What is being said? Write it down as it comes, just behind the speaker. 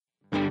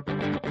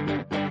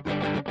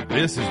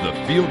This is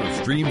the Field of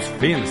Streams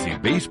Fantasy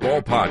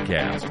Baseball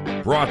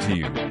Podcast, brought to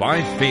you by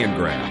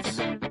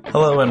Fangraphs.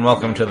 Hello and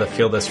welcome to the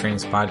Field of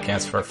Streams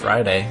Podcast for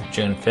Friday,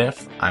 June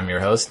 5th. I'm your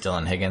host,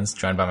 Dylan Higgins,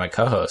 joined by my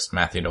co-host,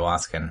 Matthew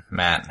DeWaskin.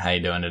 Matt, how you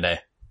doing today?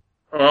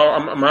 Well,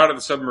 I'm out of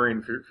the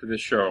submarine for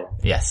this show.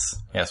 Yes,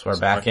 we're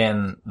back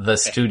in the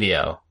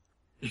studio.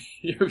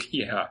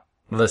 Yeah.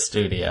 The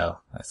studio,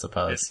 I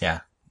suppose, yeah.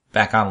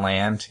 Back on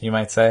land, you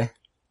might say?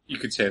 You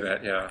could say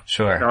that, yeah.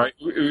 Sure. Now,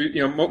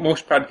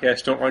 most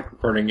podcasts don't like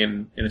recording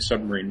in a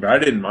submarine, but I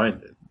didn't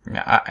mind it.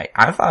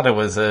 I thought it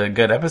was a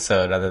good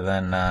episode, other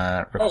than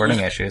recording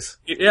issues.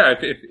 Yeah,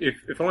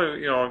 if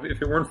only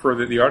if it weren't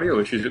for the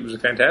audio issues, it was a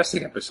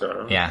fantastic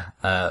episode.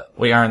 Yeah,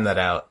 we ironed that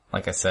out.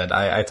 Like I said,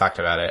 I talked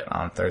about it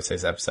on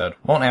Thursday's episode.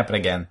 Won't happen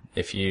again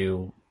if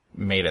you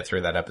made it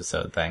through that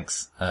episode.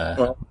 Thanks.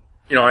 Well,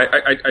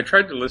 I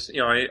tried to listen.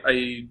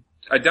 I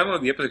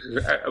downloaded the episode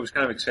because I was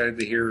kind of excited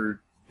to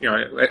hear.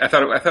 I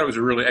thought it was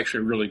a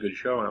really good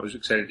show, and I was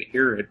excited to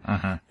hear it.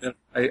 Mm-hmm.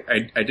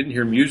 I didn't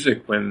hear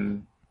music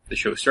when the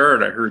show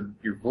started. I heard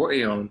your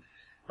voice,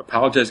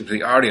 apologizing for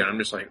the audio, and I'm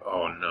just like,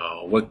 oh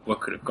no, what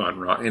could have gone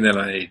wrong? And then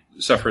I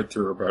suffered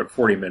through about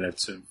 40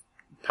 minutes of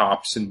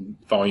pops and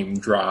volume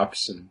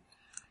drops, and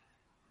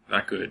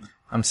not good.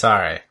 I'm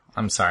sorry.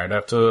 Do I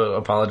have to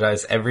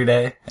apologize every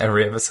day,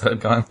 every episode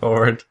going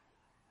forward?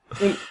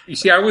 Well, you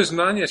see, I wasn't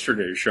on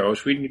yesterday's show,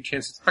 so we didn't get a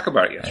chance to talk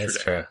about it yesterday.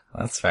 That's true.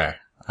 That's fair.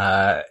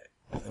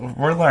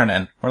 We're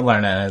learning.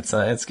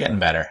 It's getting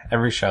better.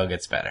 Every show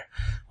gets better.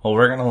 Well,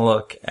 we're gonna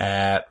look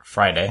at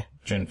Friday,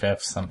 June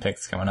 5th, some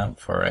picks coming up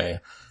for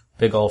a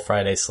big old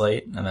Friday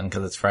slate. And then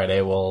because it's Friday,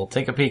 we'll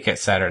take a peek at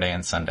Saturday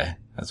and Sunday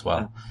as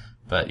well.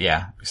 But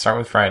yeah, we start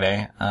with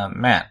Friday.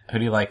 Matt, who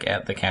do you like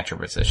at the catcher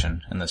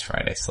position in this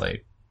Friday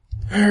slate?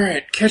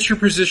 Alright, catcher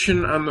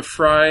position on the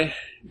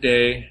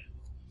Friday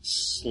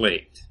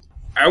slate.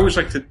 I always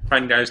like to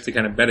find guys to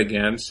kind of bet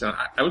against.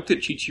 I looked at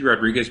Chichi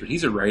Rodriguez, but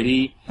he's a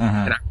righty,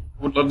 and I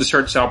would love to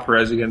start Sal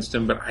Perez against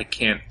him, but I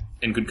can't,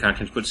 in good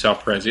conscience, put Sal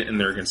Perez in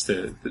there against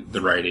the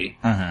righty.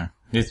 Mm-hmm.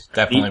 He's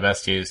definitely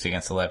best used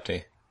against the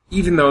lefty.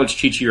 Even though it's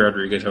Chichi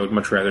Rodriguez, I would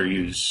much rather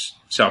use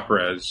Sal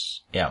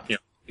Perez. Yeah.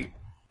 I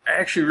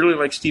actually really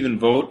like Stephen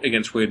Vogt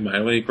against Wade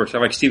Miley. Of course, I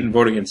like Stephen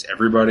Vogt against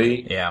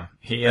everybody. Yeah.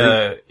 He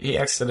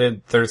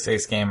exited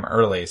Thursday's game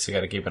early, so you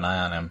gotta keep an eye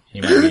on him. He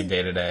might be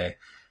day-to-day.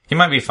 He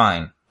might be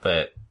fine.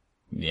 But,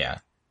 yeah,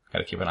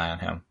 gotta keep an eye on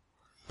him.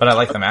 But I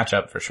like the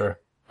matchup for sure.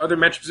 Other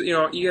matchups,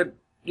 you had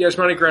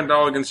Yasmani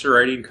Grandal against the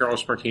righty and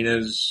Carlos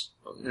Martinez.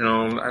 I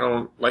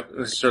don't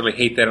necessarily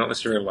hate that. I don't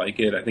necessarily like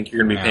it. I think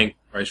you're gonna be paying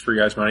price for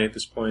Yasmani at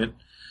this point.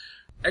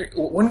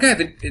 One guy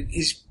that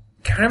he's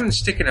kind of been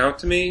sticking out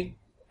to me.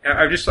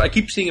 I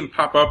keep seeing him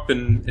pop up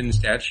in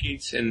stat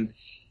sheets and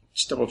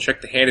just double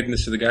check the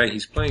handedness of the guy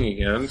he's playing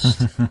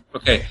against.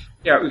 Okay.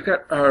 Yeah, we've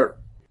got,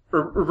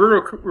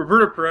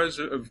 Roberto Perez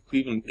of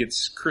Cleveland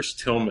gets Chris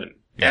Tillman.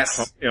 Yes.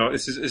 At home.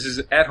 This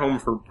is at home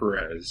for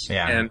Perez.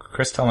 Yeah. And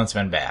Chris Tillman's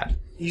been bad.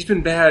 He's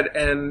been bad,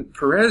 and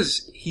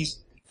Perez, he's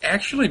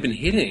actually been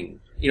hitting.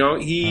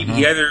 He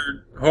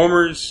either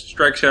homers,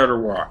 strikes out,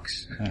 or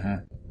walks.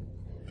 Mm-hmm.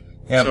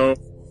 Yeah. So,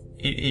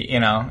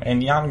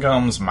 and Yan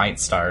Gomes might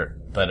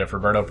start, but if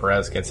Roberto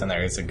Perez gets in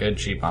there, he's a good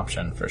cheap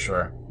option for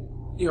sure.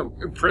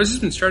 Perez has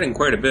been starting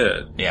quite a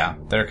bit. Yeah,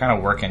 they're kind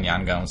of working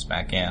Yan Gomes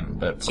back in,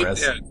 but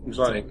Perez... Yeah, it seems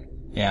like.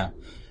 Yeah.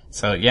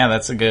 So, yeah,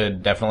 that's a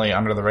good, definitely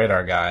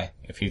under-the-radar guy,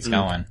 if he's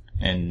going.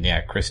 And,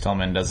 yeah, Chris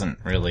Tillman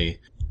doesn't really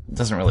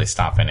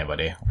stop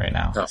anybody right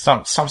now. No.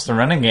 Stops the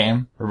running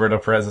game. Roberto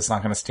Perez is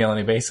not going to steal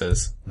any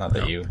bases. Not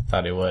that you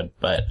thought he would,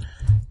 but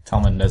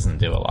Tillman doesn't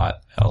do a lot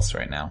else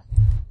right now.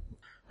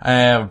 I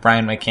have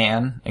Brian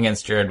McCann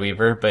against Jared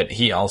Weaver, but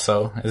he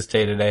also is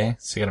day-to-day,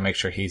 so you gotta make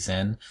sure he's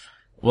in.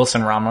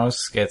 Wilson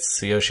Ramos gets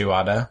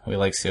Yoshiwada. We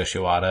like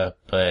Yoshiwada,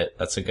 but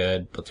that's a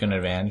good platoon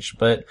advantage.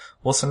 But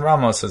Wilson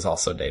Ramos is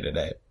also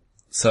day-to-day.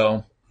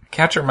 So,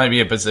 catcher might be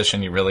a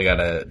position you really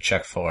gotta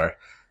check for,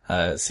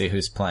 see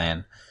who's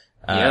playing.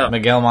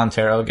 Miguel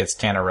Montero gets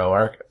Tanner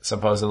Roark,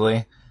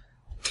 supposedly.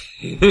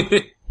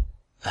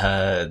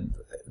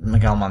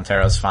 Miguel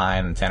Montero's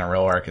fine, and Tanner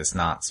Roark is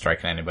not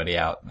striking anybody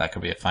out. That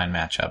could be a fine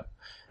matchup.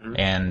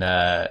 And,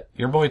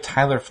 your boy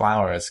Tyler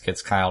Flowers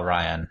gets Kyle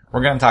Ryan.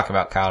 We're gonna talk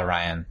about Kyle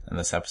Ryan in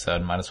this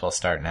episode. Might as well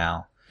start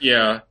now.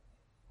 Yeah.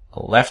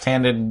 A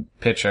left-handed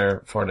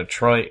pitcher for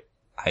Detroit.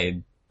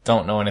 I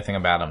don't know anything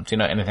about him. Do you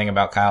know anything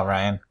about Kyle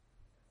Ryan?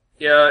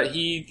 Yeah,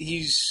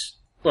 he's,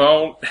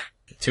 well...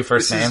 Two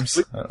first names?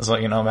 That's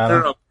what you know about him?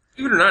 I don't know.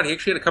 Believe it or not, he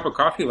actually had a cup of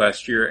coffee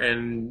last year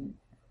and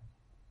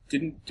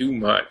didn't do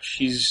much.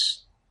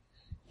 He's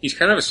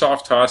kind of a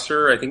soft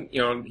tosser. I think,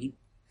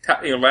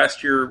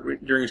 last year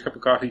during his cup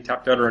of coffee, he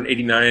topped out around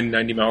 89,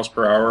 90 miles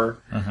per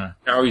hour. Mm-hmm.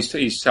 Now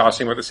he's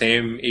tossing about the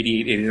same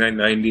 88, 89,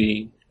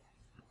 90.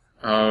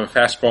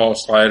 Fastball,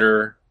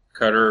 slider,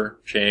 cutter,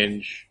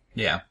 change.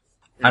 Yeah.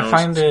 I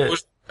find it...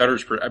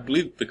 I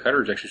believe the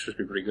cutter is actually supposed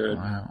to be pretty good.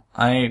 Wow.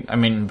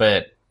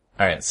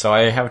 Alright, so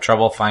I have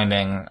trouble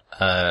finding,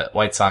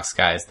 White Sox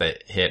guys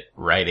that hit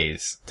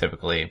righties,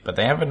 typically, but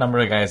they have a number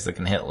of guys that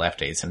can hit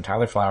lefties, and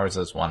Tyler Flowers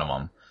is one of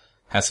them.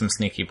 has some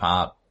sneaky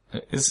pop.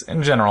 Is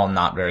in general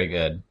not very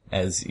good,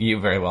 as you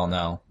very well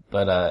know.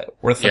 But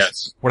worth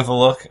a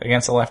look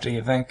against a lefty,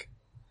 you think?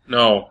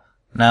 No,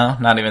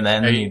 not even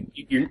then.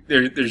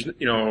 There's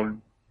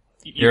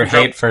your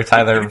hate for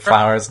Tyler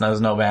Flowers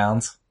knows no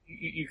bounds.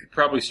 You could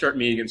probably start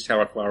me against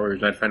Tyler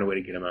Flowers, and I'd find a way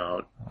to get him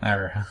out.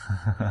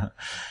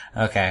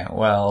 Okay,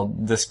 well,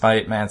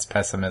 despite Matt's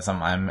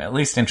pessimism, I'm at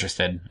least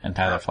interested in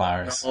Tyler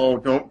Flowers. Oh,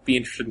 don't be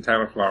interested in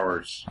Tyler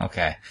Flowers.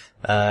 Okay.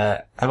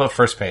 How about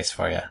first base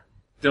for you?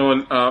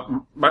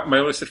 Dylan, my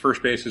list at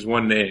first base is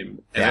one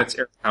name, and that's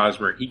Eric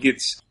Hosmer. He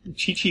gets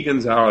Chichi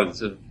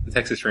Gonzalez of the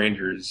Texas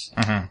Rangers.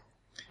 Mm-hmm.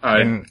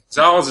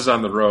 Gonzalez is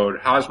on the road.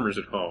 Hosmer's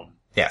at home.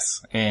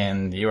 Yes,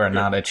 and you are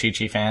not a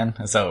Chichi fan?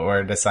 Is that what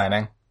we're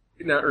deciding?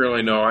 Not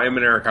really, no. I am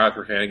an Eric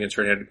Hosmer fan against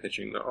right-handed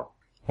pitching, though.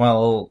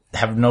 Well,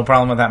 have no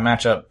problem with that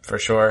matchup for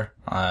sure.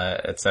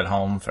 It's at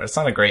home. It's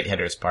not a great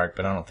hitter's park,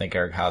 but I don't think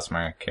Eric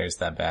Hosmer cares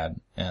that bad.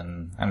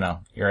 And I don't know.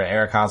 You're an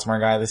Eric Hosmer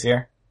guy this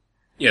year?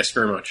 Yes,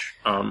 very much.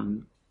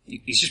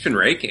 He's just been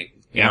raking.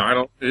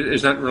 Yeah.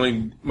 There's not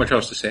really much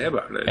else to say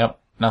about it. Yep.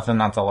 Nothing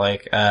not to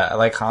like. I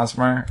like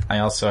Hosmer. I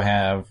also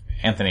have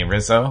Anthony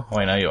Rizzo, who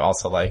I know you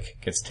also like.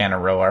 Gets Tanner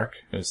Roark,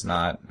 who's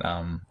not,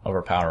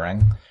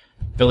 overpowering.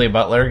 Billy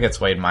Butler gets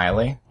Wade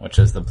Miley, which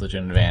is the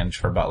platoon advantage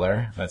for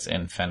Butler. That's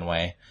in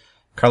Fenway.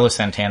 Carlos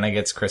Santana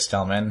gets Chris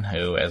Tillman,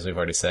 who, as we've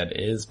already said,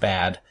 is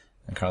bad.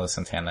 And Carlos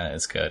Santana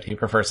is good. He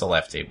prefers a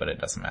lefty, but it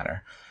doesn't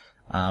matter.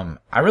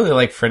 I really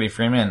like Freddie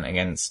Freeman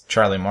against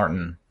Charlie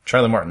Morton.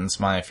 Charlie Morton's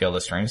my Field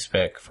of Streams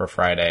pick for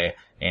Friday,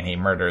 and he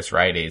murders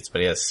righties,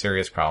 but he has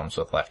serious problems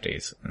with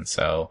lefties. And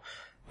so,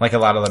 like a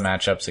lot of the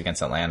matchups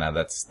against Atlanta,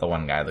 that's the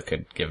one guy that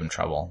could give him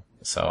trouble.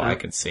 So I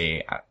could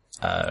see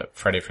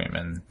Freddie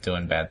Freeman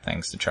doing bad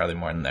things to Charlie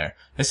Morton there.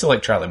 I still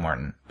like Charlie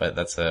Morton, but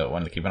that's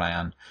one to keep an eye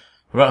on.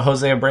 What about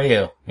Jose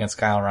Abreu against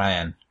Kyle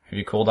Ryan? Have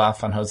you cooled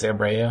off on Jose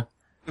Abreu?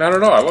 Not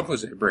at all. I love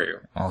Jose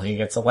Abreu. Well, he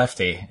gets a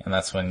lefty, and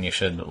that's when you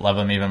should love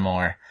him even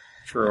more.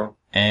 True.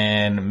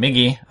 And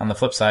Miggy, on the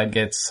flip side,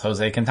 gets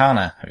Jose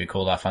Quintana. Have you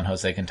cooled off on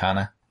Jose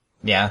Quintana?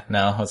 Yeah?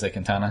 No? Jose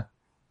Quintana?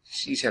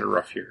 He's had a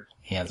rough year.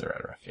 He has a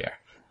rough year.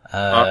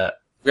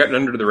 We got an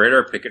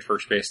under-the-radar pick at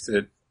first base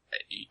that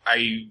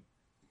I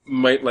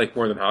might like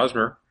more than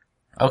Hosmer.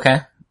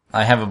 Okay.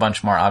 I have a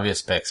bunch more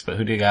obvious picks, but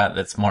who do you got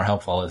that's more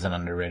helpful as an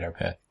under-radar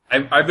pick?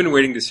 I've been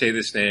waiting to say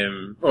this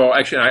name. Well,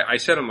 actually, I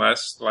said him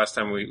last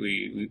time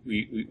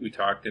we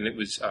talked, and it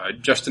was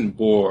Justin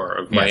Bour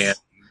of Miami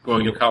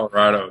going to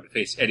Colorado to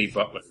face Eddie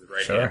Butler,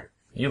 right? Sure.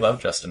 You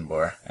love Justin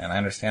Bour, and I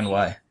understand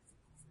why.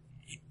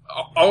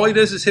 All he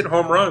does is hit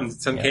home runs.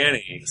 It's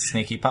uncanny. Yeah.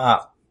 Sneaky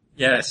pop.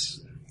 Yes.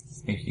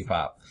 Sneaky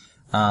pop.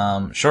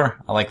 Sure.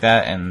 I like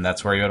that, and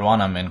that's where you would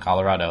want him, in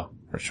Colorado,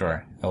 for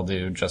sure. He'll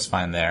do just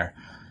fine there.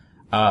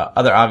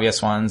 Other obvious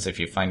ones, if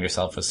you find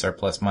yourself with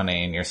surplus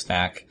money in your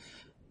stack,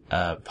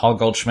 Paul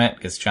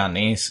Goldschmidt gets John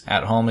Neese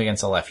at home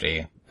against a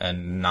lefty, a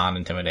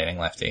non-intimidating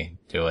lefty.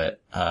 Do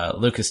it.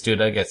 Lucas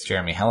Duda gets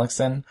Jeremy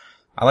Hellickson.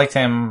 I liked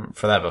him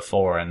for that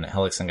before, and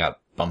Hellickson got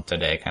bumped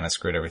today, kind of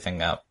screwed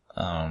everything up.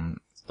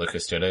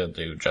 Lucas Duda will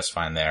do just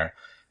fine there.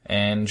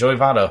 And Joey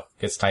Votto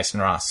gets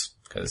Tyson Ross,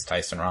 because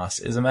Tyson Ross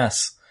is a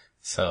mess.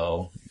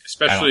 So,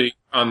 especially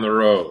on the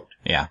road.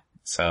 Yeah.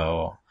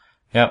 So,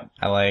 yep,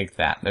 I like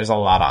that. There's a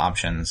lot of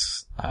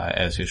options,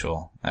 as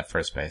usual, at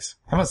first base.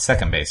 How about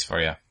second base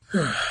for you?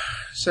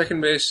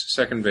 Second base.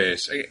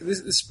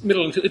 This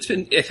middle infield,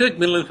 I feel like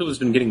middle infield has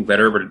been getting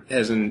better, but it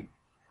hasn't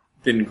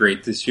been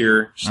great this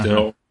year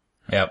still.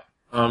 Mm-hmm. Yep.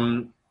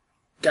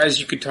 Guys,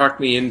 you could talk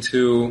me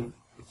into,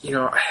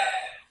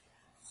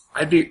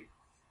 I don't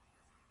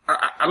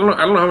know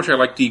how much I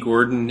like D.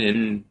 Gordon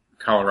in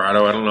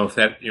Colorado. I don't know if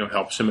that,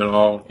 helps him at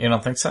all. You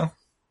don't think so?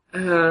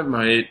 It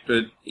might,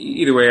 but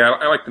either way,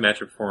 I like the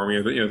matchup for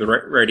him. The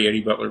righty Eddie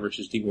Butler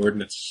versus D. Gordon.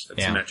 That's a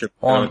matchup.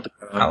 Well,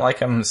 I like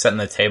him setting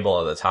the table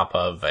at the top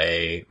of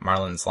a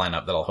Marlins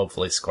lineup that'll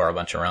hopefully score a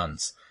bunch of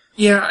runs.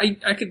 Yeah,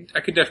 I could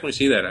definitely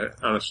see that,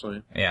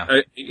 honestly. Yeah.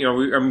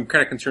 I'm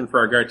kind of concerned for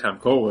our guy Tom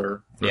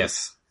Kohler.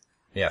 Yes.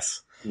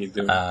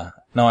 No,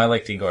 I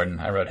like D.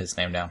 Gordon. I wrote his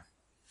name down.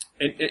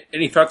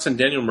 Any thoughts on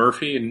Daniel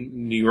Murphy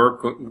in New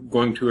York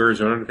going to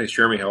Arizona to face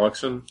Jeremy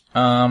Hellickson?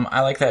 I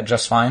like that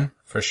just fine,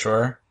 for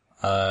sure.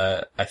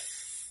 You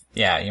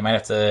might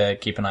have to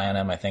keep an eye on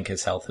him. I think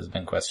his health has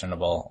been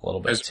questionable a little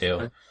bit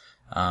too.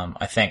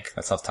 I think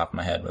that's off the top of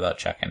my head without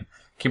checking.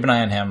 Keep an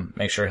eye on him.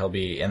 Make sure he'll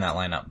be in that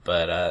lineup.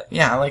 But,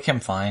 I like him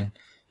fine.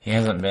 He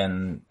hasn't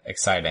been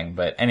exciting,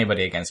 but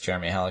anybody against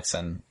Jeremy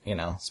Hellickson,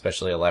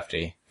 especially a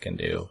lefty, can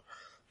do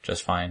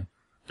just fine.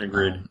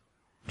 Agreed.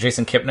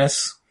 Jason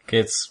Kipnis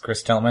gets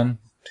Chris Tillman.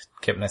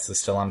 Kipnis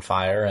is still on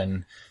fire,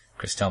 and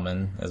Chris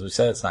Tillman, as we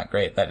said, it's not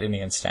great. That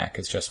Indian stack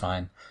is just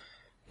fine.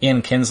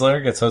 Ian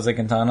Kinsler gets Jose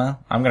Quintana.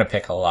 I'm gonna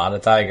pick a lot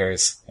of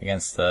Tigers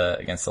against the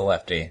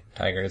lefty.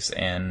 Tigers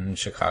in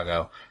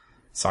Chicago.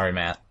 Sorry,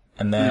 Matt.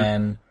 And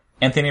then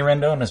Anthony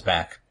Rendon is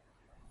back.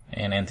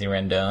 And Anthony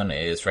Rendon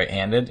is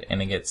right-handed,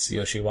 and he gets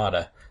Yoshi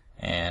Wada.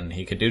 And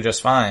he could do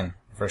just fine,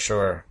 for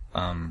sure.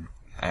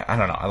 I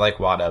don't know. I like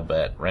Wada,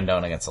 but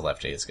Rendon against a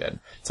lefty is good.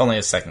 It's only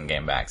his second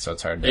game back, so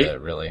it's hard to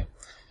really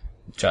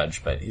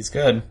judge, but he's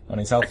good when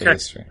he's healthy. I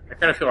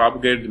kind of feel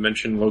obligated to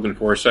mention Logan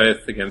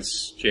Forsythe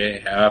against J.A.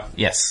 Happ.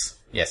 Yes.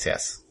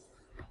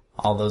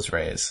 All those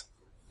Rays.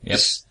 Yep.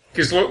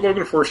 Because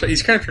Logan Forsythe,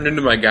 he's kind of turned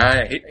into my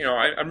guy.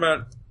 I'm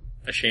not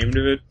ashamed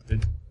of it. But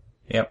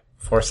yep.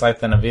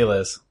 Forsythe and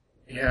Aviles.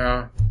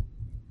 Yeah.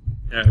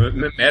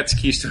 Matt's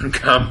Keystone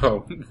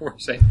combo.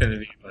 Forsythe and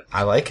Aviles.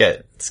 I like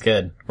it. It's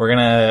good. We're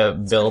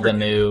gonna build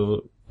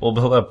we'll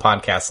build a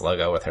podcast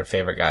logo with our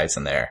favorite guys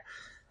in there,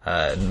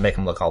 and make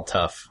them look all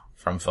tough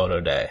from photo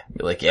day.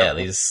 Be like, yeah,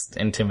 these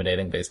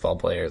intimidating baseball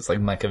players like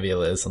Mike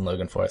Aviles and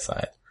Logan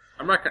Forsythe.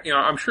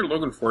 I'm sure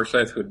Logan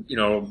Forsythe would,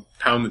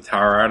 pound the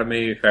tower out of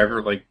me if I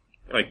ever,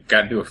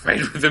 got into a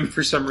fight with him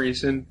for some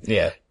reason.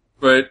 Yeah.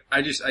 But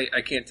I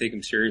can't take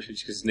him seriously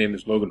just because his name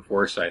is Logan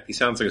Forsythe. He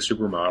sounds like a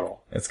supermodel.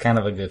 It's kind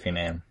of a goofy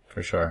name,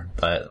 for sure.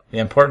 But the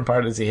important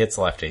part is he hits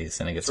lefties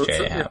and he gets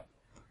J.A. Happ.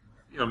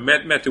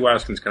 Matt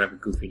Dewowski's kind of a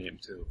goofy name,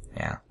 too.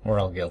 Yeah, we're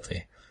all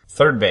guilty.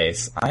 Third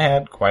base. I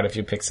had quite a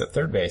few picks at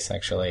third base,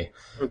 actually.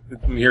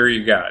 Here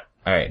you got.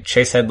 Alright,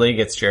 Chase Headley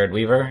gets Jared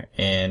Weaver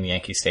in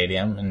Yankee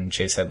Stadium, and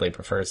Chase Headley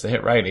prefers to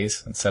hit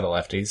righties instead of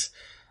lefties.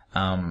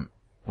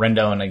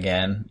 Rendon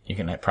again, you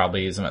can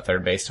probably use him at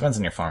third base. Depends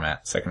on your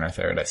format, second or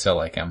third. I still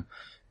like him.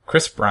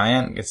 Chris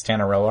Bryant gets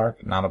Tanner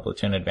Roark, not a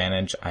platoon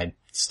advantage. I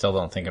still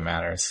don't think it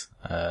matters.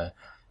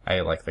 I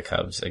like the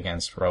Cubs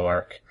against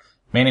Roark.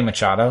 Manny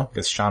Machado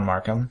gets Sean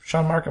Markham.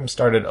 Sean Markham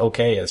started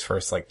okay his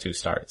first 2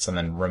 starts, and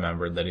then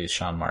remembered that he's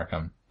Sean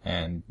Markham,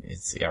 and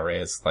his ERA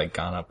has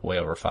gone up way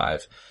over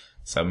 5.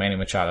 So Manny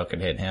Machado could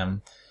hit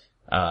him.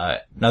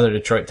 Another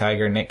Detroit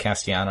Tiger, Nick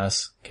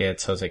Castellanos,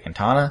 gets Jose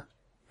Quintana.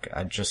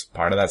 Just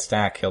part of that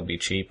stack. He'll be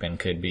cheap and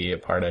could be a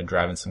part of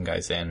driving some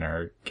guys in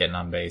or getting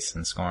on base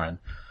and scoring.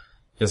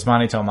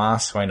 Yasmani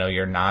Tomas, who I know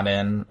you're not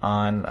in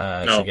on,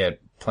 should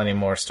get plenty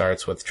more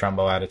starts with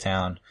Trumbo out of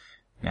town.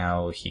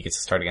 Now he gets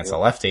to start against a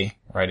lefty.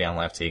 Righty on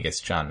lefty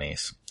against John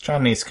Neese.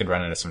 John Neese could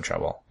run into some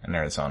trouble in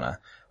Arizona.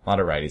 A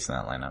lot of righties in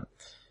that lineup.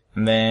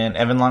 And then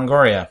Evan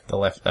Longoria,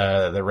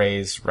 the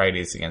Rays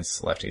righties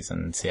against lefties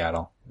in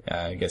Seattle,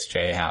 against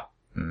J.A. Happ.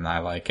 And I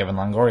like Evan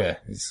Longoria.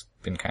 He's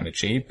been kind of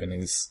cheap, and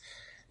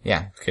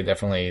could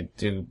definitely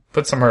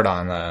put some hurt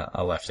on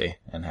a lefty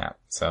in Happ.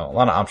 So a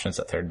lot of options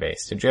at third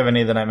base. Did you have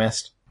any that I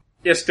missed?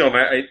 Yes,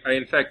 Dylan, I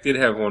in fact did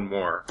have one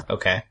more.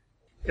 Okay.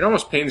 It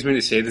almost pains me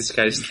to say this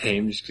guy's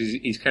name just because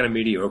he's kind of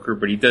mediocre,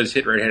 but he does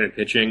hit right-handed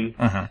pitching.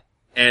 Uh-huh.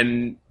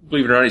 And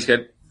believe it or not, he's got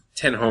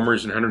 10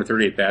 homers and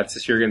 138 bats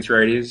this year against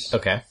righties.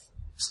 Okay.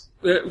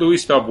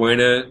 Luis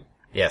Valbuena.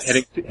 Yes.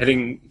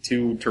 Heading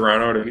to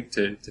Toronto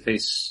to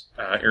face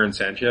Aaron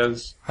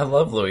Sanchez. I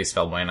love Luis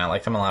Valbuena. I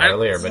liked him a lot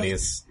earlier, but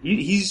he's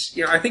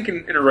I think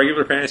in a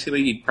regular fantasy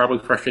league he'd probably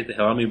frustrate the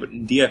hell out of me, but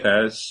in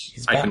DFS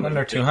he's batting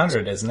under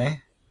 200, isn't he?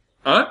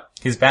 Huh?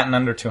 He's batting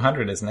under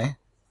 200, isn't he?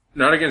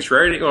 Not against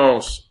righties.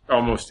 Oh,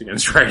 almost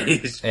against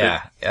righties.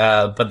 Yeah.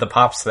 But the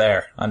pop's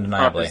there,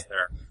 undeniably.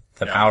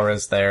 The power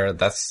is there.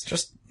 That's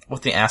just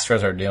what the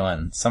Astros are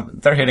doing.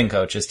 Their hitting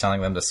coach is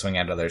telling them to swing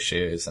out of their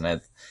shoes, and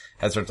it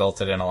has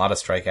resulted in a lot of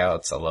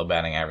strikeouts, a low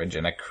batting average,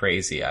 and a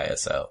crazy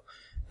ISO.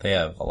 They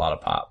have a lot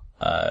of pop.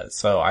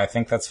 So I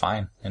think that's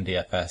fine in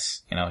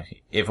DFS.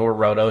 If it were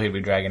Roto, he'd be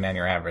dragging down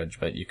your average,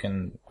 but you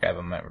can grab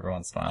him every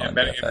once in a while in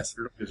DFS.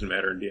 Doesn't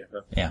matter in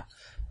DFS.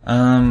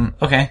 Yeah.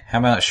 Okay. How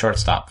about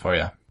shortstop for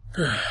you?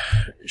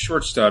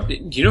 Shortstop. Do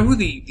you know who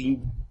the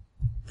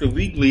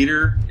league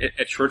leader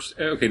at shortstop?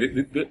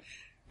 Okay.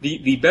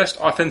 The best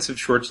offensive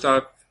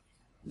shortstop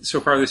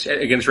so far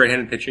against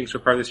right-handed pitching so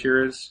far this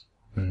year is?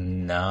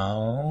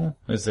 No.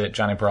 Is it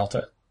Johnny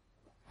Peralta?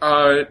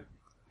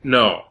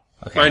 No.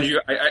 Okay. Mind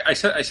you, I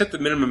set the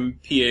minimum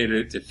PA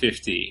to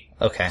 50.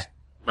 Okay.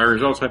 My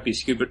results might be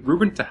skewed, but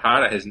Ruben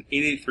Tejada has an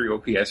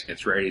 883 OPS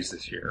against righties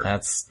this year.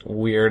 That's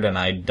weird, and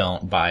I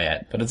don't buy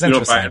it, but it's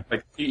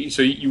interesting.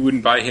 So you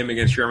wouldn't buy him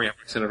against Jeremy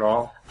Hellickson at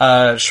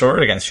all? Sure,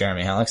 against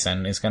Jeremy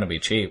Hellickson. He's going to be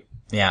cheap.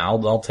 Yeah,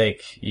 I'll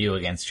take you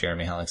against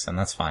Jeremy Hellickson.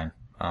 That's fine.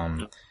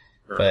 Sure.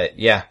 But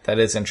yeah, that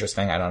is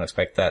interesting. I don't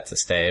expect that to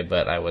stay,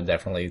 but I would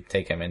definitely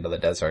take him into the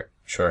desert.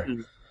 Sure.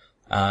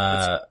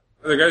 The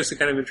guys that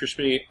kind of interest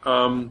me,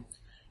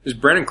 does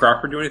Brandon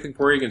Crawford do anything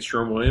for you against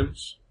Jerome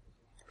Williams?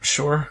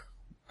 Sure.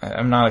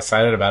 I'm not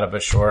excited about it,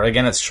 but sure.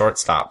 Again, it's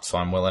shortstop, so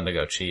I'm willing to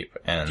go cheap.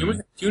 And do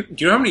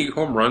you know how many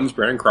home runs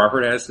Brandon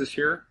Crawford has this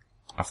year?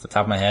 Off the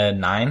top of my head,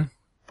 9?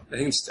 I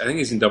think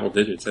he's in double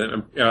digits.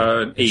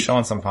 8. He's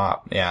showing some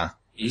pop, yeah.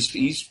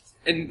 He's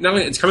and not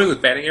only it's coming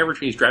with batting average,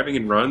 he's driving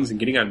in runs and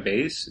getting on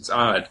base. It's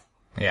odd.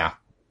 Yeah.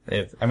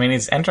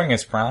 He's entering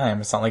his prime.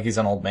 It's not like he's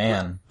an old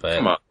man, but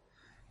come on.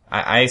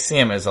 I see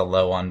him as a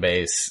low on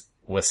base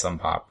with some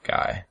pop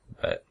guy,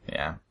 but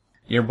yeah.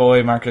 Your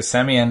boy Marcus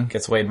Semien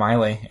gets Wade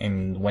Miley,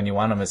 and when you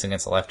want him, it's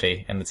against a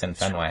lefty, and it's in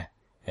Fenway.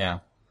 Yeah.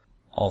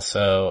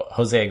 Also,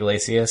 Jose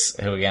Iglesias,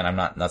 who again I'm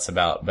not nuts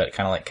about, but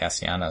kind of like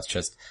Castellanos,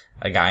 just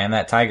a guy in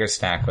that Tiger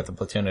stack with a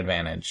platoon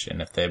advantage,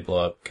 and if they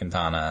blow up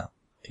Quintana,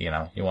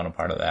 you want a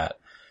part of that.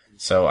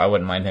 So I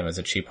wouldn't mind him as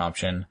a cheap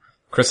option.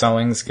 Chris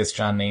Owings gets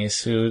John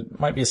Neese, who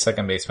might be a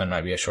second baseman,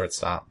 might be a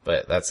shortstop,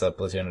 but that's a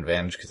platoon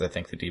advantage because I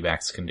think the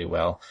D-backs can do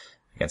well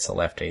against a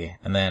lefty.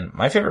 And then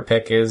my favorite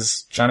pick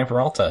is Johnny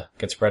Peralta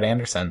gets Brett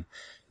Anderson.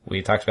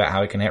 We talked about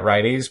how he can hit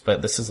righties,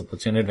 but this is a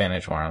platoon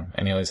advantage for him,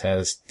 and he always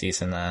has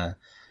decent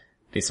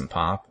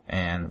pop.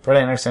 And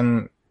Brett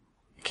Anderson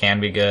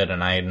can be good,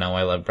 and I know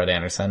I love Brett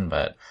Anderson,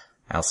 but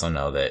I also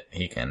know that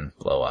he can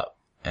blow up.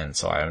 And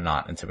so I'm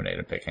not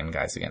intimidated picking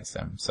guys against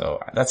him.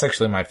 So that's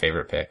actually my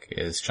favorite pick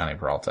is Johnny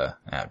Peralta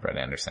at Brett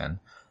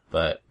Anderson.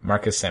 But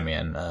Marcus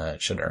Semien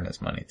should earn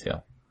his money too. Do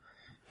you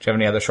have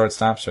any other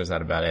shortstops, or is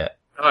that about it?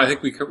 Oh, I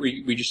think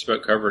we just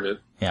about covered it.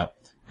 Yeah.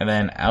 And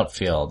then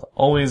outfield.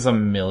 Always a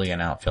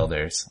million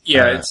outfielders.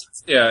 Yeah,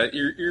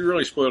 you're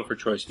really spoiled for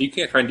choice. If you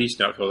can't find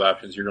decent outfield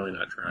options, you're really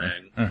not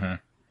trying.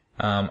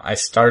 Mm-hmm. I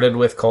started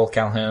with Cole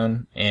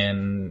Calhoun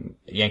in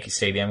Yankee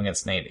Stadium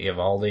against Nate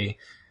Eovaldi.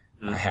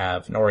 I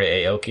have Nori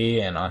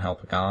Aoki and Angel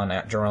Pagan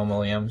at Jerome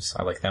Williams.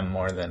 I like them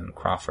more than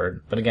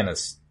Crawford. But again,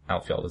 it's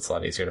outfield. It's a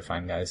lot easier to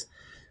find guys.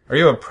 Are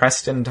you a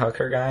Preston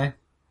Tucker guy?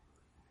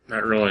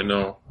 Not really,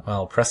 no.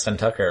 Well, Preston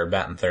Tucker,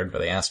 batting third for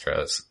the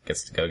Astros,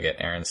 gets to go get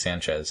Aaron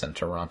Sanchez in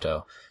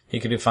Toronto. He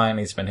could do fine.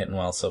 He's been hitting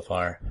well so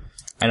far.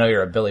 I know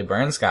you're a Billy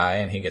Burns guy,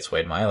 and he gets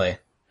Wade Miley.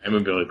 I'm a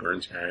Billy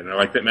Burns guy, and I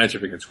like that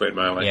matchup against Wade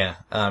Miley. Yeah,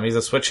 he's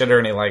a switch hitter,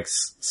 and he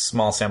likes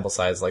small sample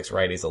size, likes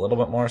righties a little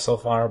bit more so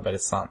far, but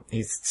it's not,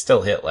 he's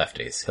still hit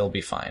lefties. He'll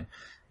be fine,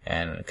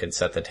 and could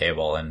set the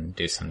table and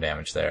do some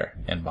damage there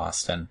in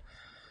Boston.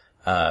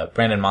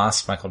 Brandon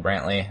Moss, Michael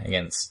Brantley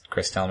against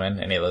Chris Tillman,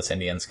 any of those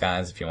Indians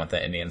guys. If you want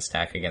the Indian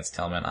stack against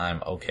Tillman,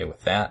 I'm okay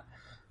with that.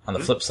 On the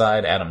flip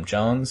side, Adam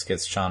Jones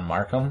gets Sean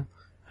Markham,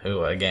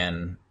 who,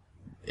 again,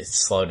 is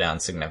slowed down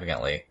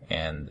significantly,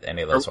 and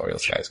any of those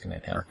Orioles guys can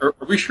hit him. Are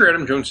we sure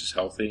Adam Jones is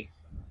healthy?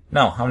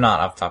 No, I'm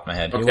not off the top of my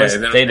head. Okay,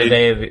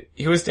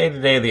 he was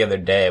day-to-day, the other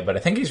day, but I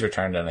think he's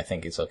returned and I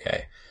think he's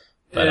okay.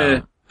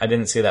 But, I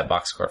didn't see that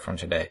box score from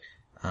today.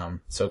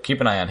 So keep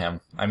an eye on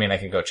him. I mean, I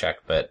could go check,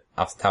 but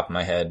off the top of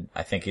my head,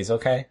 I think he's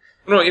okay.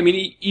 No, I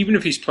mean, even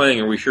if he's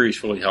playing, are we sure he's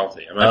fully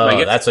healthy?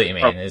 That's what you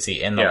mean. Is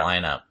he in the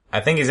lineup?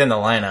 I think he's in the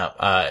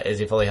lineup. Is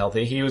he fully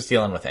healthy? He was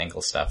dealing with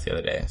ankle stuff the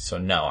other day, so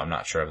no, I'm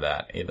not sure of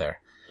that either.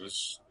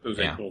 Those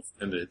ankle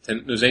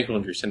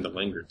injuries tend to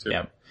linger too.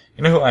 Yeah.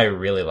 You know who I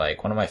really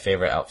like? One of my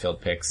favorite outfield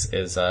picks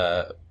is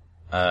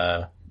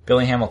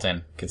Billy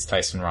Hamilton gets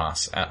Tyson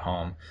Ross at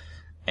home.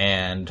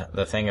 And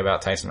the thing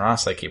about Tyson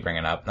Ross I keep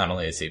bringing up, not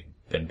only has he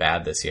been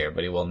bad this year,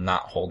 but he will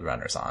not hold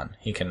runners on.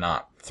 He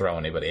cannot throw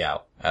anybody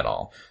out at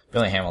all.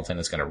 Billy Hamilton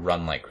is going to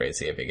run like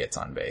crazy if he gets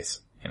on base.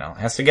 You know,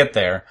 has to get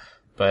there.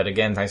 But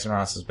again, Tyson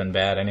Ross has been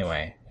bad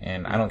anyway.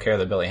 And I don't care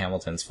that Billy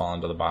Hamilton's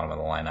fallen to the bottom of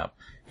the lineup.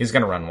 He's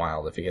going to run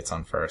wild if he gets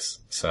on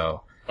first.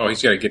 So. Oh,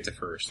 he's got to get to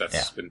first.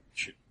 That's been an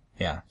issue.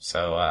 Yeah.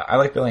 So, I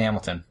like Billy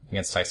Hamilton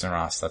against Tyson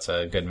Ross. That's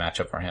a good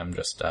matchup for him,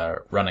 just,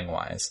 running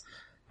wise.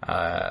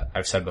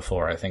 I've said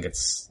before, I think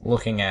it's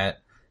looking at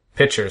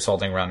pitchers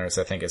holding runners,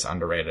 I think is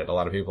underrated. A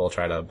lot of people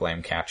try to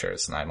blame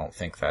catchers, and I don't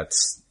think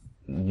that's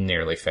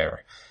nearly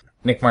fair.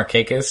 Nick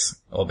Markakis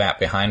will bat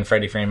behind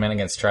Freddie Freeman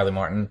against Charlie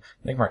Morton.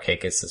 Nick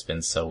Markakis has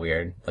been so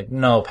weird. Like,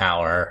 no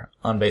power,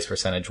 on-base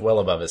percentage well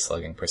above his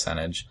slugging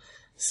percentage.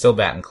 Still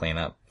batting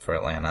cleanup for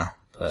Atlanta.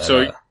 But,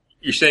 so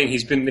you're saying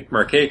he's been Nick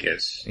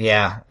Markakis?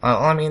 Yeah.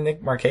 Well, I mean,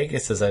 Nick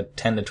Markakis is a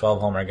 10 to 12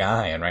 homer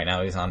guy, and right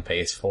now he's on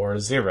pace for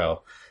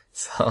 0.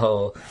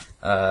 So,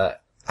 I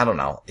don't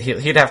know.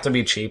 He'd have to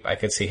be cheap. I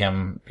could see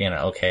him being an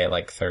okay,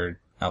 like, third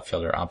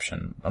outfielder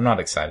option. I'm not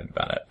excited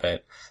about it,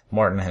 but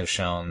Morton has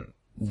shown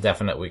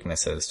definite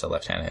weaknesses to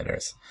left-hand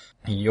hitters.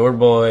 Your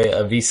boy,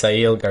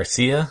 Avisail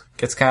Garcia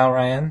gets Kyle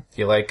Ryan.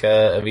 Do you like,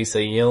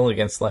 Avisail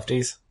against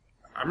lefties?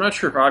 I'm not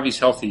sure if Avi's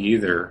healthy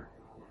either.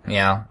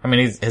 Yeah. I mean,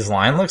 his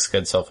line looks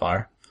good so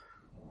far.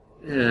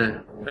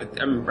 Yeah.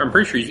 I'm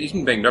pretty sure he's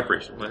been banged up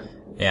recently.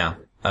 Yeah.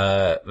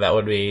 That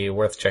would be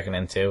worth checking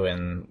into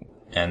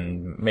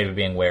and maybe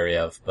being wary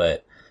of,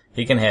 but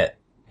he can hit.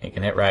 He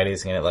can hit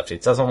righties, he can hit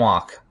lefties. Doesn't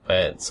walk,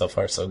 but so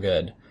far so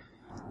good.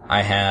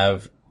 I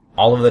have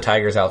all of the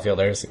Tigers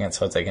outfielders against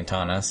Jose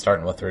Quintana,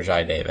 starting with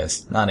Rajai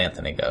Davis, not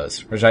Anthony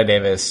Goes. Rajai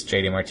Davis,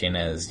 JD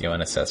Martinez,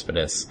 Yoenis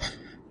Cespedes.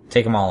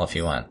 Take them all if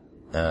you want.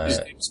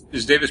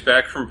 Is Davis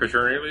back from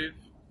paternity leave?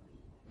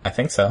 I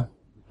think so.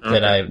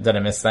 Okay. Did I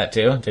miss that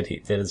too?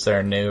 Is there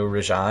a new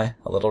Rajai?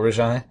 A little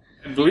Rajai?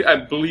 I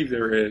believe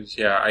there is,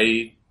 yeah.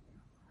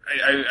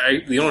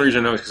 The only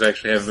reason I know is because I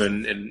actually have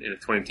him in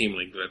a 20-team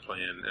league that I play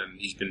in, and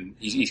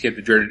he's got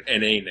the dreaded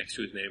NA next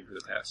to his name for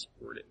the past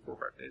 4 or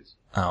 5 days.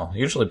 Oh,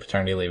 usually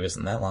paternity leave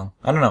isn't that long.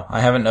 I don't know.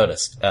 I haven't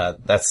noticed.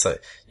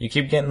 You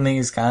keep getting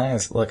these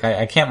guys. Look,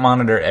 I can't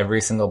monitor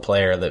every single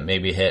player that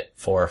maybe hit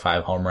 4 or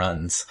 5 home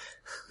runs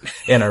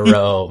in a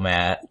row,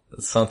 Matt.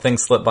 Something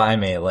slipped by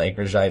me, like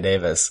Rajai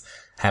Davis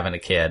having a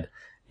kid.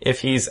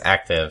 If he's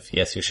active,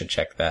 yes, you should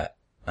check that.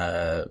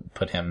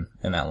 Put him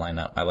in that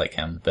lineup. I like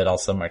him, but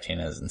also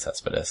Martinez and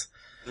Cespedes.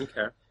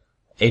 Okay.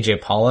 AJ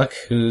Pollock,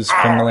 who's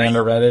criminally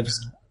underrated.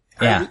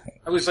 Yeah.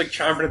 I was like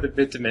chomping at the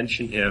bit to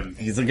mention him.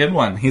 He's a good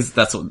one.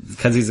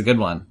 Because he's a good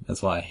one.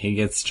 That's why. He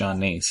gets John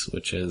Nace,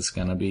 which is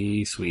gonna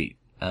be sweet.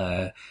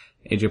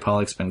 AJ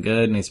Pollock's been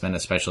good, and he's been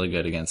especially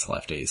good against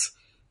lefties.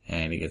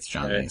 And he gets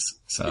John Nace.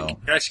 So.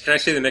 Can I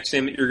say the next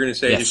name that you're gonna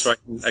say, just so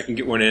I can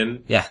get one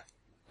in? Yeah.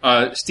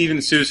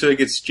 Steven Souza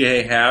gets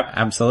J.A. Happ.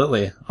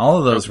 Absolutely. All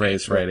of those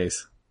Rays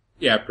righties.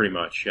 Yeah, pretty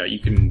much. Yeah, you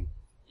can,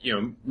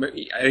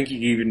 I think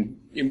you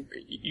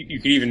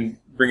could even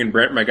bring in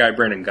my guy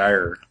Brandon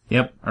Geyer.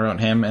 Yep, I wrote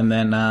him. And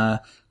then,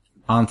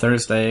 on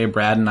Thursday,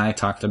 Brad and I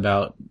talked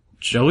about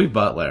Joey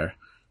Butler.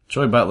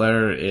 Joey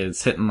Butler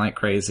is hitting like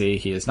crazy.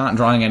 He is not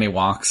drawing any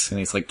walks, and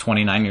he's like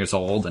 29 years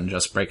old and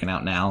just breaking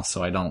out now,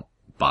 so I don't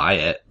buy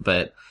it,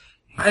 but.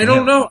 I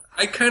don't know.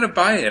 I kind of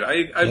buy it.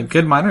 I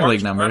good minor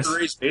league numbers.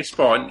 Rays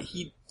baseball, and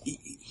he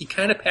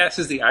kind of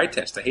passes the eye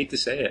test. I hate to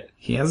say it.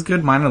 He has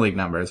good minor league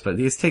numbers, but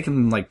he's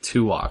taken like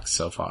 2 walks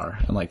so far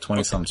and like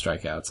 20 some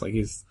strikeouts. Like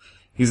he's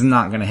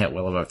not going to hit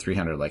well above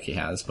 300 like he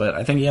has, but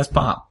I think he has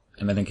pop,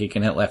 and I think he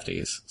can hit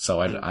lefties.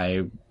 So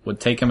I would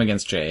take him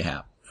against J.A.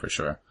 Happ for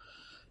sure.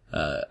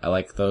 I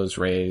like those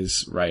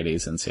Rays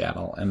righties in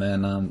Seattle. And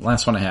then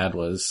last one I had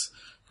was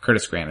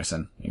Curtis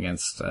Granderson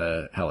against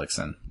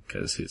Hellickson,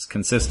 because he's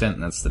consistent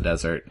and that's the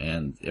desert,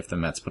 and if the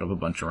Mets put up a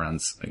bunch of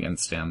runs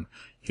against him,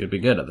 he would be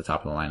good at the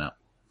top of the lineup.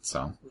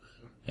 So,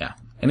 yeah.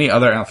 Any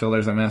other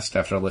outfielders I missed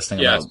after listing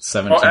about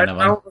 17 of them?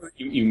 I don't know that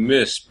you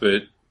missed,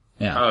 but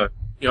yeah.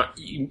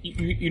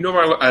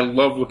 I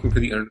love looking for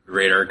the under the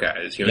radar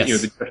guys.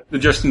 Yes. The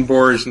Justin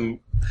Boers,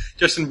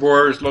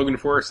 Logan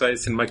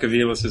Forsythe, and Mike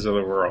Avilas of the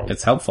world.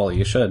 It's helpful.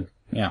 You should.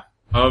 Yeah.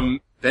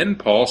 Ben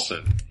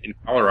Paulson in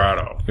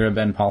Colorado. You're a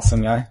Ben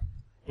Paulson guy?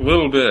 A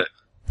little bit.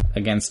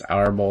 Against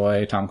our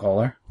boy Tom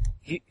Kohler?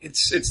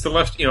 It's the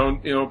left.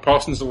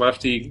 Paulson's the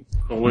lefty.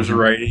 Kohler's a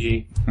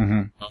righty.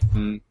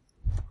 Mm-hmm.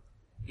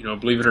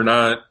 Believe it or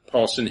not,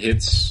 Paulson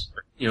hits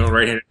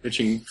right-handed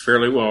pitching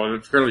fairly well in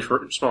a fairly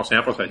small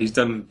sample size. He's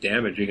done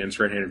damage against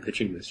right-handed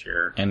pitching this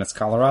year. And it's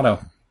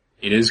Colorado.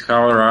 It is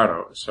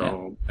Colorado,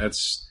 so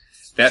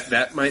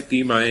that might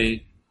be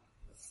my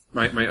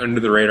under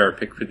the radar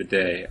pick for the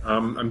day.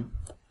 I'm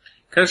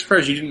kind of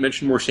surprised you didn't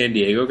mention more San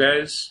Diego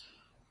guys.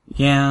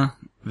 Yeah,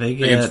 they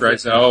get against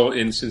Rizal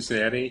in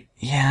Cincinnati.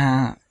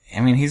 Yeah, I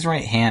mean he's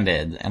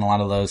right-handed, and a lot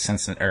of those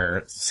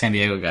San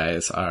Diego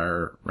guys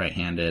are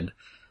right-handed.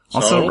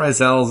 Also,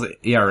 Rizal's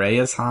ERA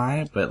is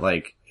high, but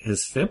like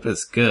his FIP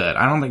is good.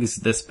 I don't think he's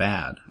this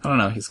bad. I don't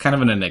know. He's kind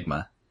of an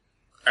enigma.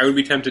 I would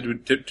be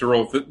tempted to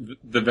roll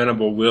the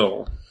Venable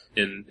Will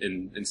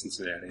in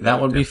Cincinnati.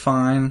 That would be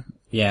fine.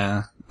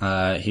 Yeah.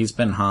 He's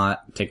been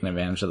hot, taking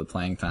advantage of the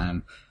playing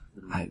time.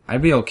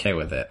 I'd be okay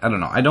with it. I don't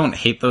know. I don't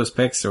hate those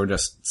picks. There were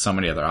just so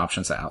many other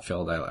options at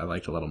outfield I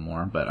liked a little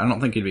more, but I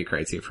don't think you'd be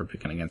crazy for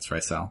picking against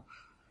Rizal.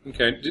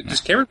 Okay. Does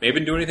Cameron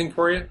Maybin do anything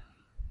for you?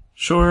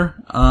 Sure.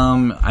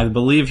 I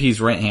believe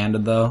he's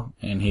right-handed though,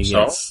 and he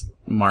gets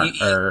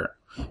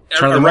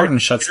Charlie Martin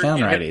shuts down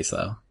righties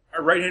though.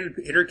 A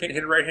right-handed hitter can't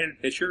hit a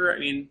right-handed pitcher? I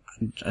mean...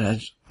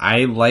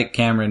 I like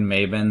Cameron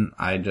Maybin.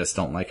 I just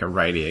don't like a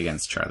righty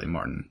against Charlie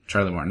Morton.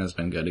 Charlie Morton has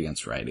been good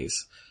against righties.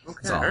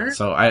 Okay.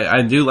 So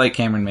I do like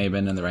Cameron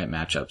Maybin in the right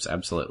matchups,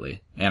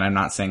 absolutely. And I'm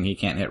not saying he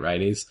can't hit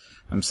righties.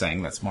 I'm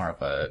saying that's more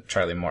of a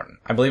Charlie Morton.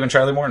 I believe in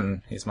Charlie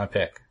Morton. He's my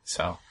pick.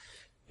 So,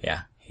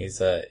 yeah.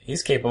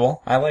 He's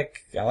capable. I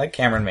like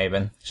Cameron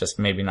Maybin. Just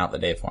maybe not the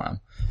day for him.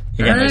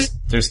 Again,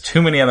 there's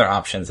too many other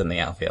options in the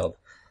outfield.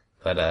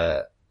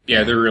 But,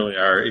 yeah, there really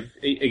are.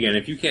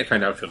 If you can't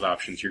find outfield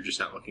options, you're just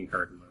not looking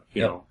hard enough,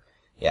 you know.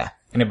 Yeah.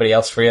 Anybody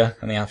else for you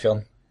in the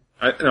outfield?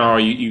 No,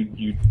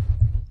 you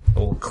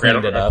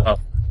cleaned it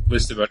up.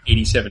 List about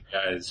 87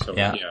 guys. So,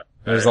 yeah.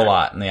 There's a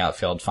lot in the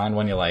outfield. Find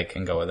one you like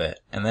and go with it.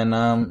 And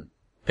then,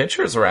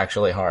 pitchers were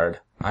actually hard.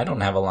 I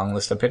don't have a long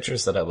list of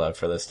pitchers that I love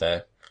for this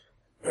day.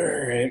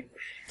 Alright.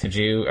 Did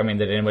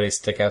anybody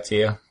stick out to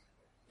you?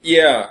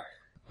 Yeah.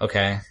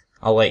 Okay.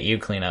 I'll let you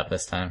clean up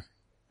this time.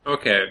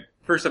 Okay.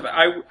 First up,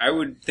 I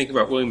would think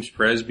about Williams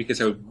Perez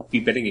because I would be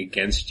betting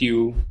against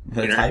you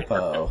in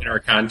our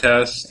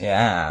contest.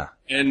 Yeah.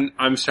 And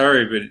I'm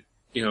sorry,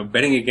 but,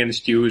 betting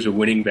against you is a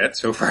winning bet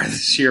so far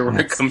this year when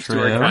it comes to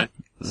our contest.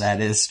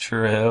 That is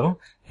true.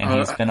 And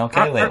he's been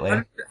okay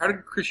lately. How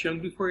did Chris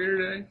Young do for you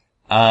today?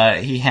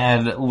 He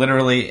had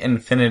literally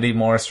infinity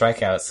more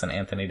strikeouts than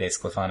Anthony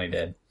DeSclafani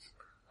did.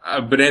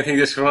 But Anthony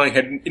DeSclafani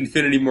had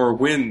infinity more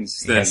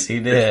wins than... Yes, he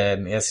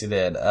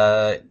did.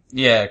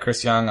 Yeah,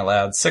 Chris Young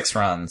allowed 6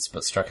 runs,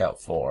 but struck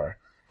out 4.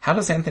 How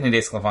does Anthony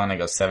DeSclafani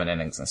go 7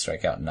 innings and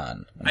strike out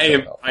none?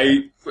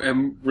 I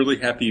am really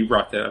happy you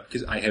brought that up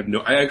because I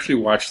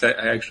actually watched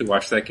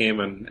that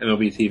game on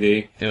MLB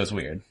TV. It was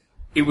weird.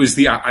 It was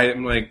it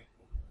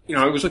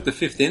was like the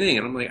 5th inning,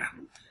 and I'm like,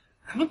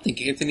 I don't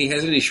think Anthony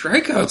has any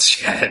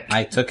strikeouts yet.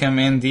 I took him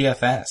in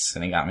DFS,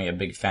 and he got me a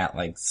big fat,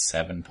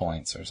 7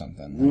 points or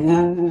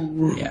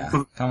something.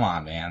 Yeah, come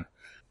on, man.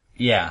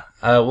 Yeah,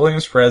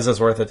 Williams Perez is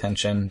worth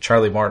attention.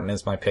 Charlie Morton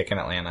is my pick in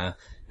Atlanta.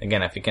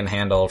 Again, if he can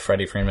handle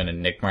Freddie Freeman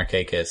and Nick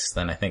Markakis,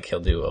 then I think he'll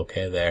do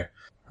okay there.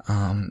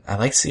 I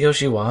like Seo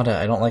Shiwada.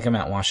 I don't like him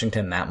at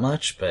Washington that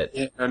much, but...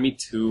 Yeah, me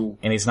too.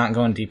 And he's not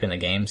going deep into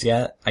games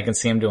yet. I can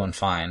see him doing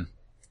fine.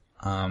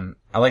 I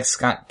like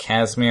Scott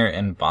Kazmir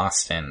in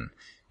Boston,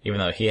 even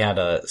though he had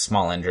a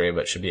small injury,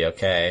 but should be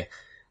okay.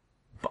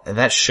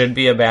 That should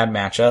be a bad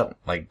matchup.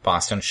 Like,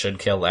 Boston should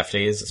kill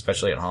lefties,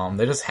 especially at home.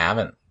 They just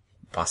haven't.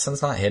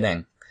 Boston's not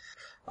hitting.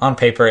 On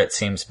paper, it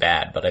seems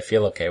bad, but I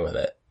feel okay with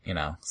it. You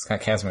know,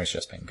 Scott Kazmir's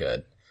just been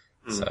good.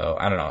 So,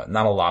 I don't know.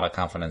 Not a lot of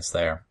confidence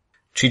there.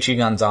 Chichi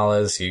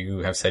Gonzalez, you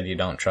have said you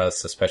don't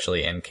trust,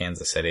 especially in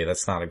Kansas City.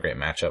 That's not a great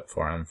matchup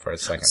for him for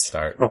his second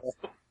start.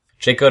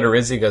 Jake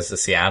Odorizzi goes to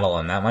Seattle,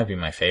 and that might be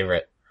my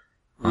favorite.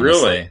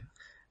 Honestly.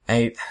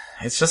 Really?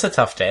 It's just a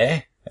tough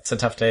day. It's a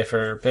tough day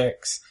for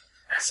picks.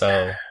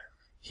 So,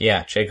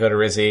 yeah, Jake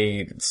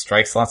Odorizzi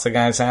strikes lots of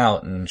guys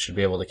out and should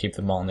be able to keep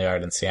the ball in the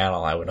yard in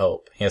Seattle, I would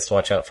hope. He has to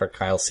watch out for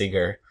Kyle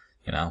Seager,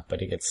 you know, but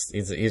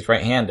he's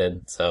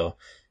right-handed, so...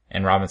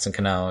 And Robinson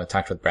Cano, I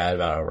talked with Brad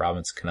about how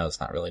Robinson Cano's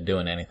not really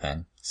doing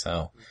anything.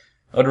 So,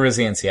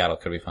 Odorizzi in Seattle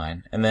could be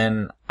fine. And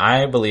then,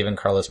 I believe in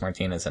Carlos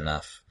Martinez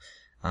enough,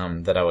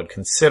 that I would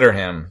consider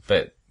him,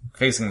 but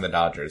facing the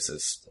Dodgers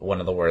is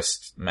one of the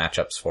worst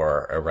matchups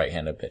for a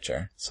right-handed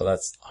pitcher. So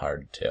that's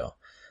hard too.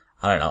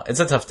 I don't know. It's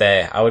a tough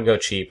day. I would go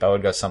cheap. I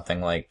would go something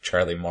like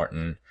Charlie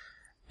Morton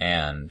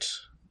and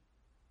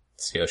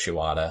Seo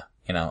Shiwada.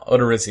 You know,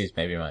 Odorizzi's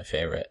maybe my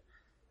favorite.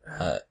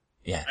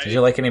 Yeah. Did you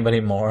like anybody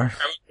more?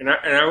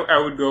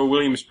 I would go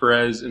Williams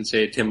Perez and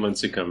say Tim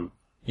Lincecum.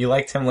 You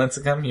like Tim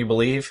Lincecum? You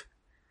believe?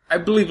 I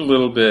believe a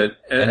little bit.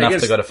 Enough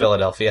to go to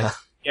Philadelphia.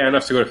 Yeah,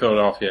 enough to go to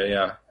Philadelphia.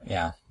 Yeah.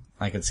 Yeah,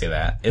 I can see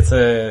that.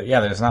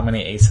 There's not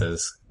many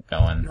aces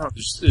going. No,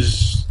 this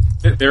is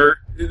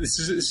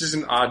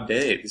an odd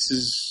day.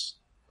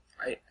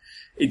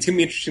 It's gonna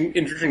be interesting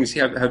to see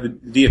how the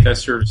DFS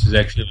service is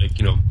actually like,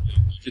 you know,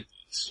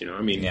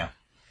 I mean, yeah.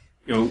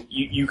 You know,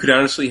 you could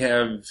honestly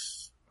have.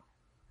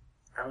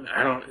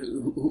 I don't.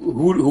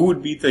 Who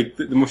would be like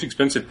the most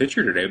expensive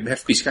pitcher today? It would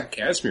have to be Scott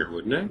Kazmir,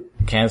 wouldn't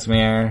it?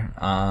 Kazmir,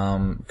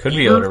 could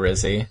be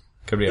Odorizzi,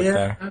 could be up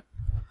there.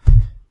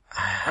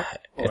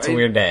 It's a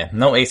weird day.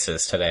 No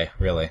aces today,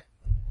 really.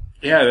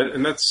 Yeah,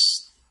 and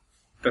that's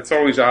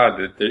always odd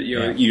that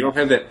you don't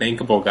have that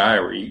bankable guy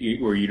where you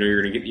know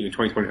you're going to get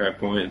 20, 25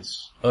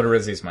 points.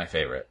 Odorizzi's my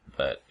favorite,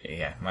 but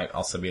yeah, might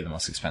also be the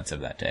most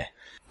expensive that day.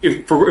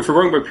 If we're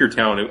going by pure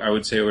talent, I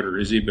would say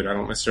Odorizzi, but I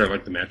don't necessarily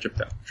like the matchup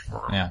that much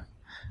for him. Yeah.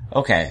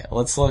 Okay,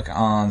 let's look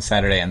on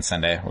Saturday and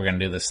Sunday. We're going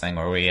to do this thing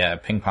where we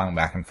ping-pong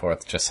back and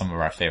forth just some of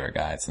our favorite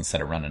guys instead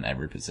of running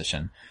every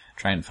position.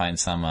 Try and find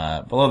some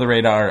below the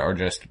radar or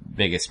just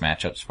biggest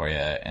matchups for you,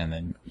 and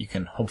then you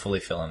can hopefully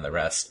fill in the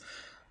rest.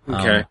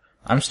 Okay.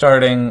 I'm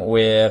starting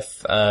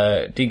with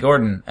D.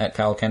 Gordon at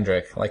Kyle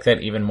Kendrick. I like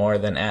that even more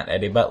than at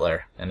Eddie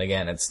Butler. And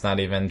again, it's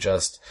not even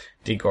just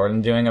D.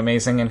 Gordon doing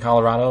amazing in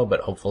Colorado, but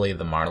hopefully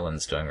the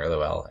Marlins doing really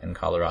well in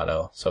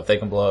Colorado. So if they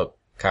can blow up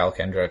Kyle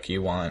Kendrick,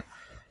 you want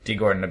D.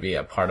 Gordon to be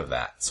a part of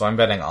that. So I'm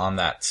betting on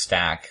that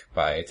stack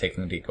by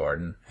taking D.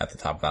 Gordon at the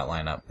top of that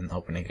lineup and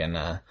hoping he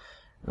can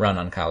run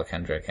on Kyle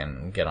Kendrick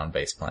and get on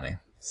base plenty.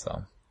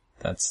 So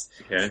that's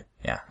okay.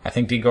 Yeah, I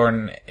think D.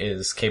 Gordon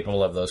is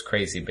capable of those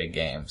crazy big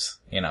games.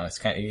 You know,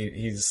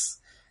 he's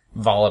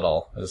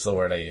volatile is the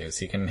word I use.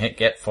 He can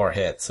get 4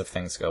 hits if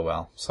things go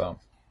well. So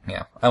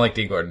yeah, I like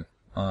D. Gordon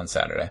on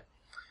Saturday.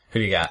 Who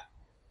do you got?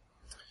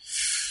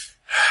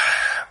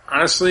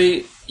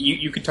 Honestly,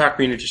 you could talk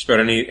me into just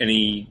about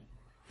any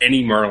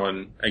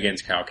Marlin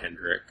against Kyle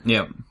Kendrick.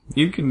 Yep.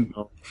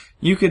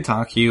 You could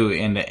talk you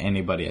into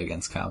anybody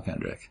against Kyle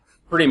Kendrick.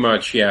 Pretty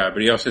much, yeah,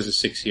 but he also has a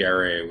 6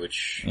 ERA,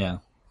 which, yeah.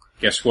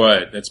 Guess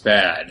what? That's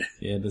bad.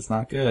 Yeah, that's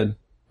not good.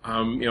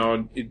 You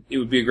know, it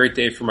would be a great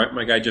day for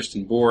my guy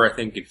Justin Bour. I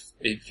think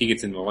if he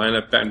gets in the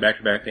lineup in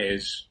back-to-back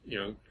days, you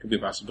know, could be a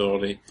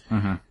possibility.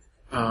 Mm-hmm.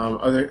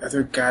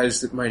 Other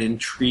guys that might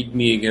intrigue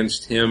me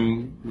against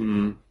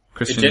him,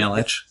 Christian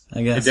Yelich,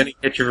 I guess. Denny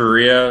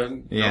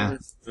Echeverria. Yeah.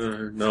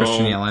 No.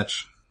 Christian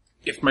Yelich.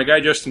 If my guy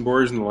Justin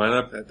Bour is in the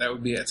lineup,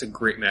 that's a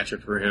great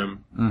matchup for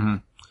him. Mm-hmm.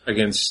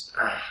 Against,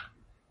 I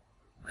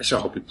so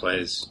hope he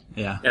plays.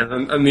 Yeah.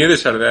 And on the other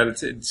side of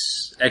that,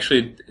 it's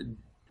actually,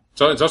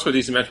 it's also a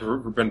decent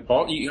matchup for Ben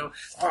Paul. You know,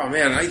 oh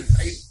man,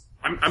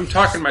 I'm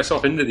talking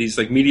myself into these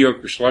like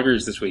mediocre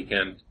sluggers this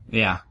weekend.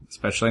 Yeah.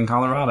 Especially in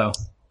Colorado.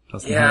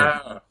 Doesn't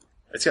hurt.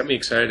 It's got me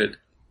excited.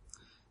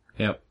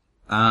 Yep.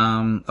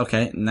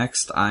 Okay,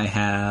 next I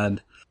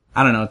had,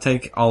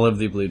 take all of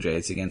the Blue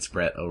Jays against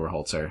Brett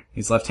Overholzer.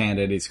 He's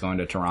left-handed, he's going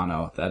to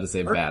Toronto. That is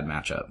a bad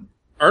matchup.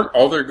 Aren't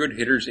all their good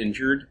hitters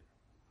injured?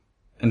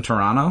 In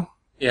Toronto?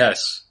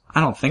 Yes.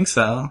 I don't think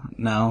so.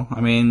 No.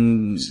 I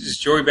mean... Is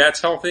Joey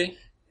Bats healthy?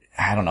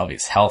 I don't know if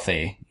he's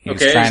healthy.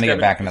 He's trying to get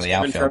back into the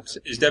outfield.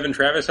 Is Devin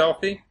Travis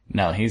healthy?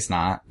 No, he's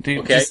not. Dude,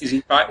 okay,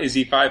 is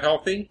he 5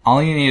 healthy?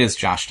 All you need is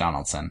Josh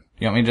Donaldson.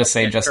 You want me to just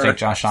say take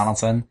Josh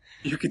Donaldson?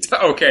 You could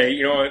okay,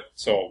 you know what?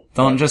 So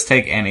don't just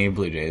take any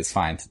Blue Jays,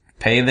 fine.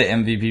 Pay the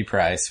MVP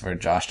price for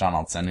Josh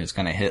Donaldson, who's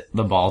gonna hit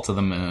the ball to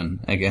the moon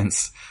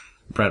against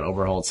Brett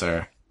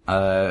Overholzer.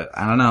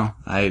 I don't know.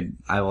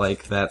 I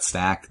like that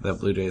stack. The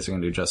Blue Jays are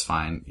going to do just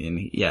fine.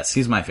 And yes,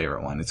 he's my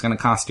favorite one. It's going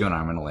to cost you an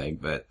arm and a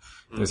leg, but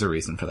there's a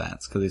reason for that.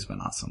 It's because he's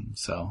been awesome.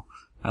 So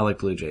I like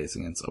Blue Jays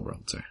against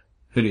Oberholzer.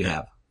 Who do you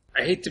have?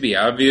 I hate to be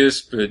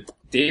obvious, but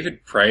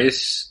David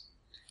Price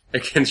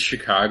against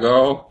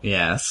Chicago.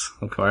 Yes,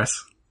 of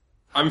course.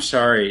 I'm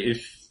sorry.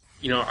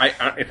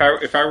 If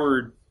I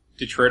were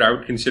Detroit, I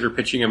would consider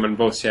pitching him on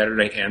both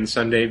Saturday and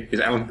Sunday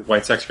because I don't think the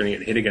White Sox are going to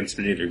get hit against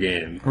him in either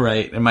game.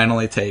 Right. It might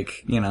only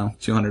take,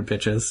 200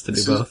 pitches to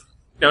do both.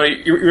 Now,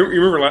 you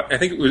remember, I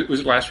think it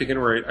was last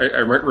weekend where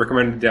I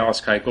recommended Dallas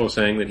Keuchel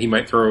saying that he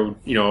might throw,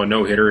 a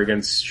no-hitter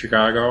against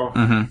Chicago.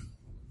 Mm-hmm.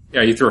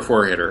 Yeah, he threw a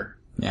 4-hitter.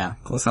 Yeah,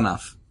 close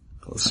enough.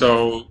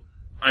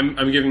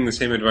 I'm giving the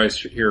same advice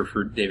here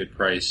for David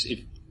Price.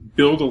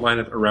 Build a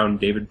lineup around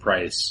David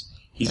Price.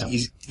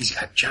 He's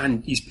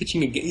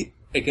pitching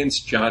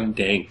against John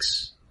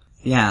Danks.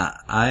 Yeah,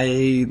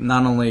 I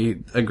not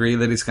only agree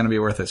that he's going to be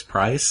worth his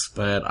price,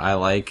 but I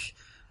like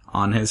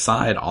on his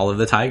side all of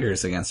the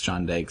Tigers against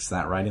John Danks,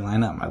 that righty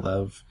lineup.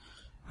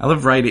 I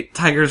love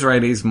Tigers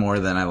righties more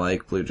than I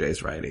like Blue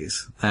Jays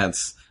righties.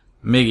 That's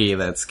Miggy,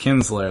 that's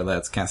Kinsler,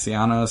 that's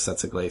Castellanos,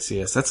 that's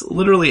Iglesias. That's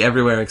literally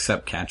everywhere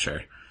except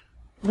catcher.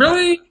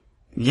 Really?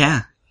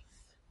 Yeah.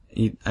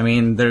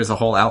 There's a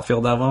whole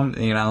outfield of them.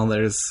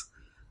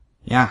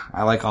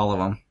 I like all of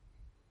them.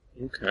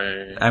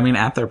 Okay.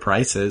 At their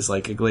prices,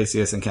 like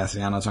Iglesias and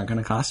Castellanos aren't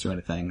going to cost you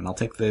anything. And I'll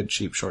take the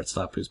cheap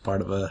shortstop who's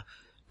part of a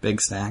big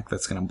stack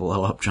that's going to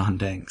blow up John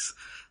Danks.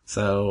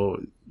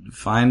 So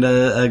find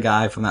a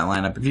guy from that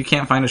lineup. If you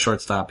can't find a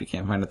shortstop, you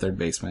can't find a third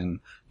baseman,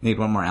 need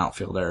one more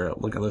outfielder,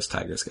 look at those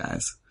Tigers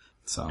guys.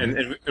 So.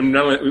 And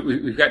now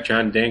we've got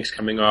John Danks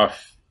coming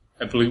off,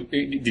 I believe,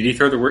 did he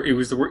throw the worst? It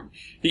was the worst.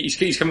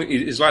 He's coming,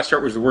 his last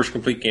start was the worst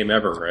complete game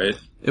ever, right?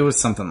 It was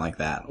something like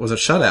that. It was a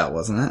shutout,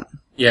 wasn't it?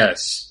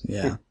 Yes.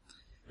 Yeah.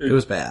 It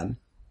was bad.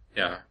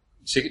 Yeah.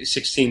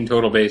 16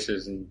 total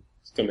bases and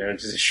still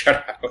manages a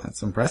shutout.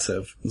 That's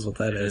impressive, is what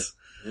that is.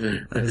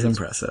 That is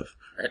impressive.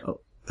 Right. Oh,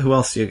 who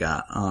else you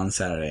got on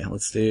Saturday?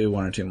 Let's do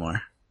one or two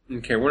more.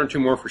 Okay, one or two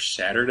more for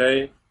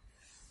Saturday.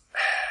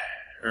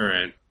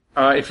 Alright.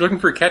 If you're looking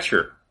for a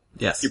catcher.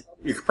 Yes.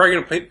 You're probably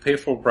going to pay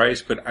full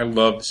price, but I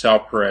love Sal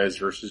Perez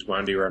versus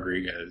Wandy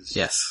Rodriguez.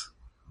 Yes.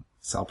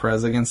 Sal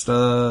Perez against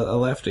a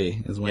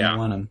lefty is when you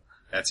want him.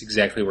 That's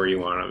exactly where you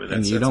want him.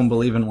 And you don't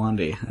believe in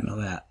Wandy. I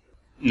know that.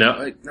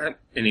 No, not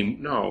any.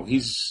 No,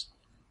 he's.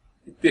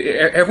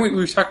 Haven't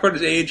we've talked about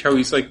his age? How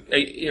he's like,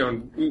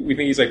 we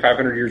think he's like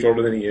 500 years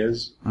older than he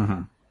is.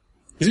 Mm-hmm.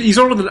 He's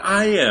older than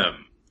I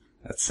am.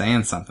 That's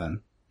saying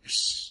something.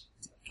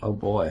 Oh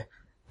boy.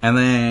 And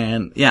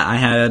then, I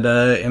had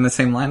in the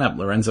same lineup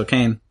Lorenzo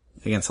Cain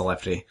against a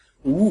lefty.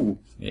 Ooh.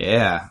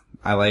 Yeah,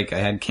 I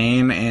had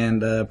Cain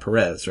and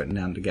Perez written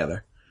down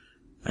together.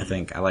 I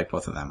think I like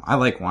both of them. I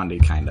like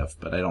Wandy kind of,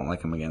 but I don't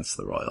like him against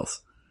the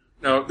Royals.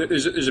 Now,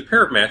 there's a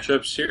pair of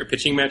matchups here,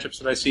 pitching matchups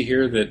that I see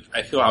here that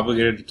I feel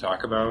obligated to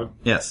talk about.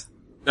 Yes.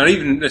 Not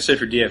even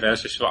necessarily for DFS,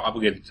 I just feel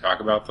obligated to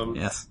talk about them.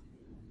 Yes.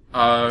 We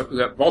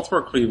got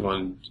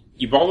Baltimore-Cleveland,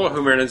 Ubaldo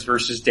Jimenez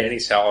versus Danny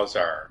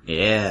Salazar.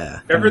 Yeah.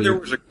 If ever there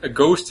was a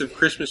ghost of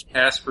Christmas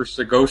past versus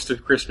a ghost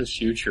of Christmas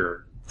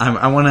future.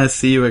 I want to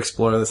see you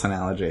explore this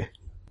analogy.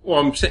 Well,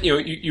 I'm saying,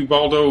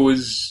 Ubaldo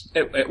was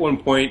at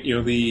one point,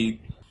 the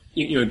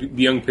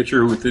young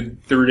pitcher with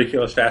the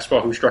ridiculous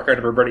fastball who struck out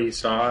everybody he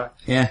saw.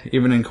 Yeah,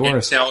 even in Coors.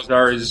 And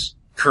Salazar is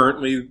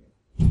currently,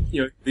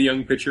 the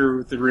young pitcher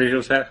with the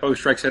ridiculous fastball who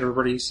strikes out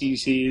everybody he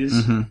sees.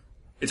 Mm-hmm.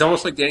 It's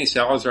almost like Danny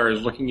Salazar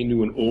is looking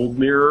into an old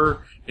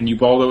mirror and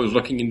Ubaldo is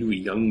looking into a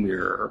young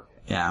mirror.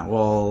 Yeah,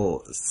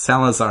 well,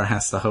 Salazar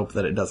has to hope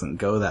that it doesn't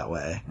go that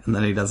way, and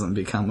that he doesn't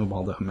become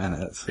Ubaldo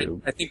Jimenez.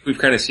 I think we've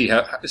kind of seen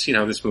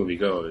how this movie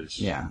goes.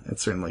 Yeah, it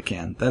certainly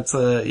can. That's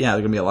there are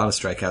going to be a lot of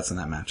strikeouts in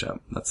that matchup.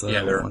 That's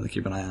one to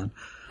keep an eye on.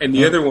 And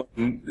the other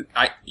one,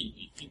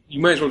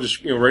 you might as well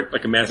just write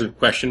like a massive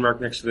question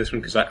mark next to this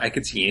one because I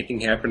could see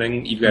anything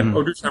happening. You've got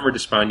Odusama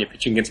Despaigne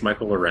pitching against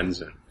Michael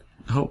Lorenzen.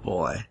 Oh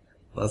boy,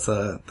 that's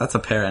a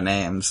pair of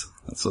names.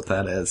 That's what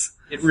that is.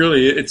 It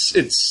really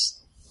it's.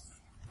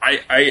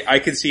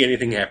 I could see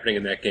anything happening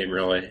in that game,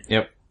 really.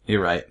 Yep,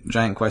 you're right.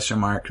 Giant question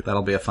mark.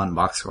 That'll be a fun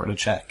box score to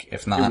check,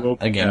 if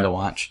not a game to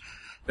watch.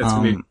 That's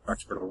going to be a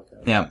box score to look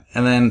at. Yeah,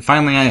 and then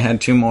finally I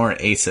had two more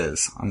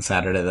aces on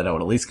Saturday that I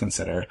would at least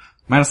consider.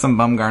 Madison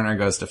Bumgarner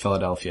goes to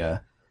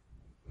Philadelphia.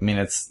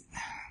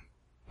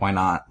 Why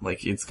not?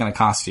 Like, it's going to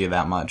cost you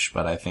that much,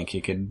 but I think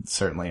he could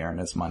certainly earn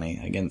his money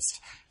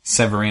against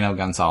Severino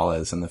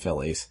Gonzalez and the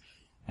Phillies.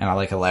 And I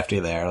like a lefty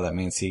there. That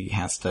means he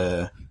has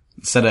to...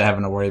 Instead of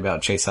having to worry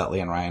about Chase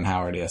Utley and Ryan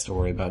Howard, he has to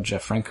worry about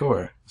Jeff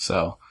Francoeur.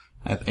 So,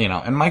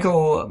 and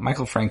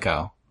Michael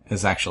Franco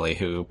is actually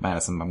who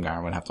Madison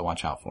Bumgarner would have to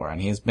watch out for,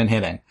 and he's been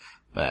hitting,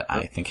 but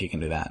I think he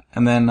can do that.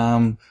 And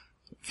then,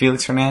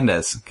 Felix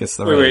Hernandez gets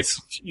the Rays.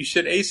 Wait, you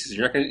said aces.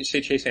 You're not going to say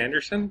Chase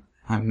Anderson?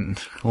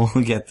 We'll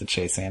get to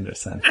Chase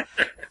Anderson.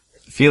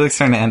 Felix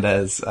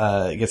Hernandez,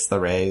 gets the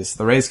Rays.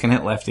 The Rays can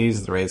hit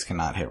lefties, the Rays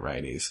cannot hit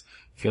righties.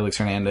 Felix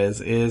Hernandez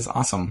is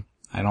awesome.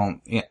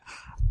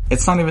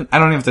 it's not even, I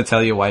don't even have to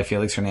tell you why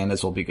Felix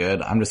Hernandez will be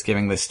good. I'm just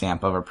giving this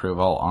stamp of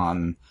approval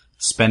on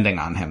spending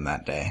on him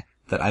that day,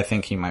 that I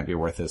think he might be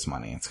worth his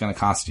money. It's going to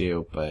cost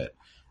you, but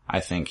I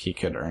think he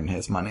could earn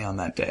his money on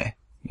that day.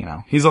 You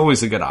know, he's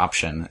always a good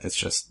option. It's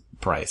just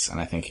price,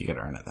 and I think he could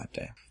earn it that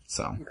day.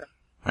 So, all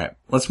right,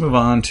 let's move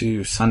on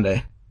to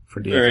Sunday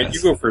for DFS. All right,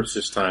 you go first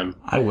this time.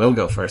 I will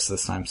go first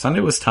this time.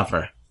 Sunday was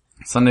tougher.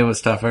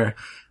 Right.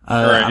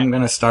 I'm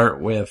going to start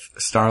with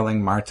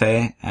Starling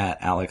Marte at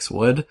Alex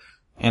Wood.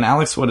 And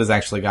Alex Wood has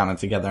actually gotten it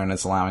together and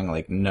is allowing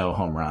like no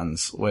home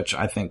runs, which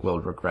I think will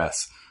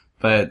regress.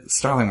 But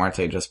Starling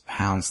Marte just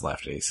pounds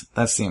lefties.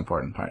 That's the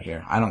important part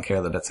here. I don't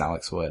care that it's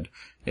Alex Wood.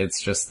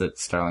 It's just that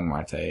Starling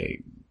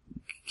Marte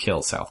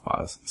kills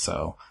southpaws.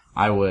 So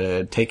I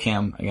would take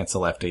him against a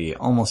lefty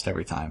almost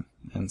every time.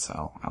 And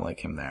so I like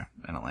him there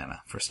in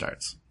Atlanta for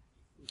starts.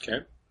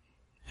 Okay.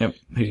 Yep.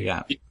 Who you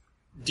got?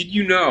 Did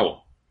you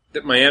know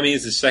that Miami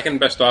is the second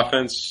best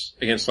offense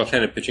against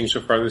left-handed pitching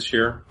so far this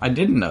year? I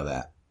didn't know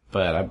that,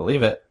 but I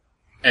believe it.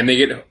 And they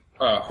get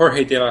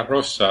Jorge De La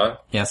Rosa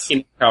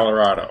in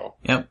Colorado.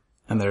 Yep.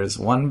 And there's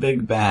one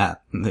big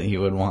bat that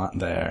you would want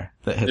there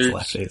that hits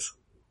lefties.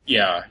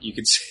 Yeah, you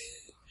could say.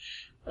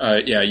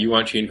 You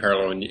want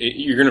Giancarlo, and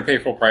you're going to pay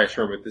full price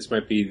for him, but this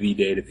might be the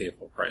day to pay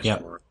full price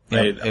for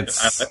him. Yep.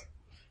 It's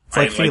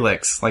like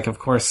Felix. Like, of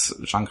course,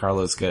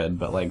 Giancarlo's good,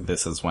 but like,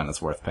 this is when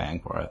it's worth paying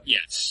for it.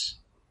 Yes.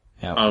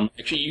 Yep.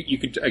 Actually, you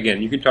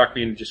could talk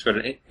me into just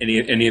about any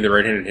of the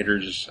right-handed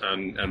hitters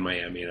on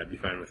Miami, and I'd be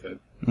fine with it.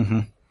 Mm-hmm.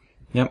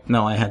 Yep.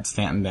 No, I had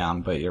Stanton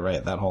down, but you're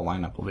right. That whole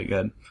lineup will be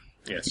good.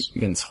 Yes.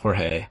 Against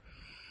Jorge.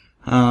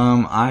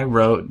 I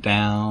wrote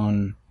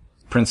down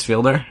Prince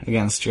Fielder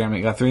against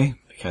Jeremy Guthrie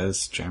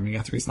because Jeremy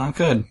Guthrie's not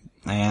good,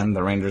 and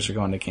the Rangers are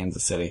going to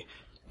Kansas City,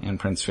 and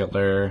Prince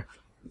Fielder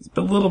is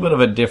a little bit of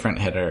a different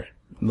hitter,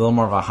 a little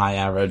more of a high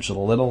average, a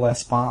little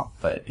less pop,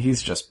 but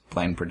he's just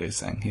plain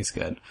producing. He's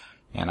good,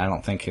 and I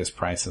don't think his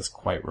price has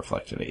quite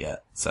reflected it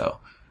yet. So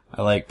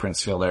I like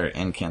Prince Fielder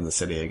in Kansas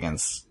City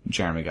against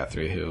Jeremy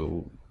Guthrie,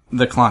 who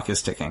the clock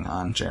is ticking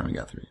on Jeremy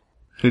Guthrie.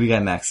 Who do you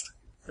got next?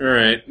 All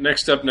right,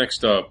 next up.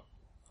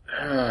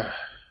 I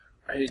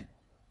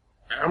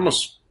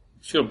almost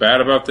feel bad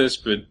about this,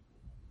 but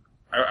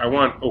I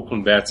want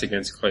Oakland bats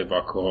against Clay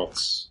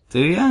Buchholz. Do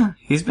ya?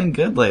 He's been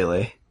good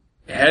lately.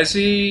 Has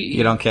he?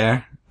 You don't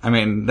care? I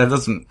mean,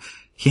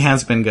 he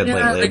has been good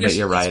lately, but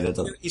you're right.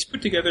 He's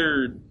put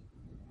together,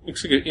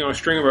 looks like a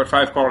string of about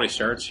 5 quality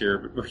starts here,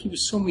 but he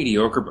was so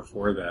mediocre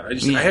before that.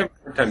 I have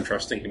a hard time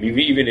trusting him,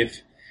 even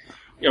if,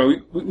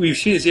 we've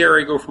seen his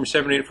ERA go from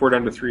 7.84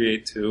 down to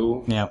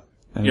 3.82. Yeah.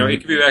 It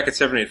could be back at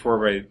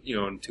 7.84 by,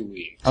 in 2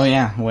 weeks. Oh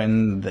yeah,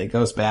 when it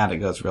goes bad, it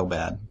goes real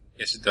bad.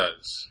 Yes, it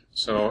does.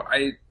 So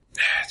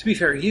to be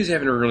fair, he's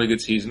having a really good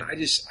season.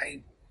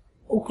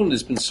 Oakland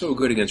has been so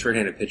good against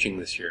right-handed pitching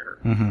this year.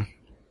 Mm-hmm.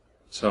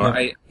 So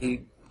yep. I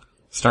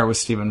start with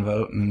Stephen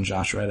Vogt and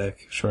Josh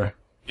Reddick, sure.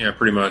 Yeah,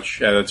 pretty much.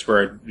 Yeah, that's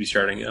where I'd be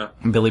starting, yeah.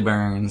 Billy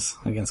Burns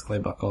against Clay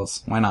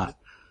Buchholz. Why not?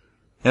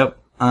 Yep.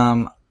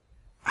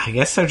 I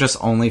guess they're just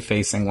only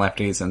facing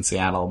lefties in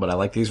Seattle, but I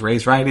like these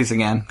Rays righties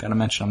again. Gotta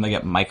mention them. They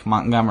get Mike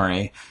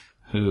Montgomery,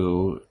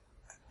 who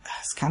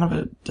is kind of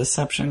a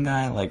deception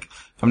guy. Like,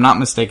 if I'm not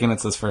mistaken,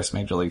 it's his first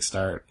major league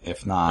start.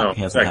 If not,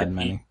 he hasn't had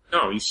many.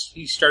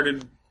 He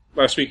started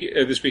this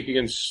week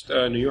against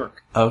New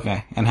York.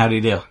 Okay. And how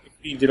did he do?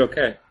 He did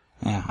okay.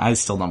 Yeah, I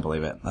still don't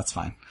believe it. That's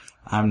fine.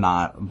 I'm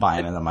not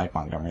buying into Mike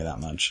Montgomery that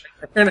much.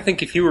 I kind of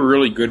think if he were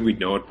really good, we'd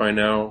know it by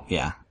now.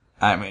 Yeah.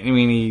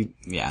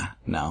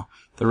 No.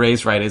 The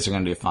Rays righties are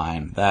going to be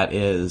fine. That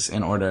is,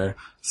 in order,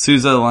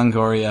 Souza,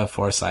 Longoria,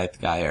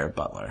 Forsythe, Geyer,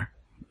 Butler.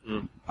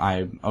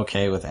 I'm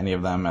okay with any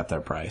of them at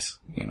their price,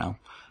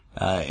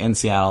 in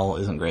Seattle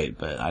isn't great,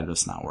 but I'm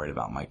just not worried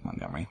about Mike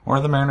Montgomery. Or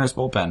the Mariners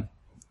bullpen.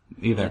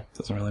 Either.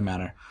 Doesn't really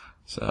matter.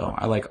 So,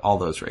 I like all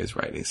those Rays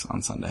righties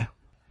on Sunday.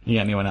 You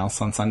got anyone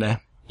else on Sunday?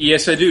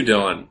 Yes, I do,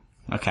 Dylan.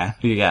 Okay.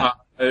 Who you got?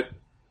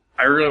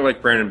 I really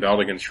like Brandon Belt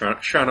against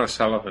Sean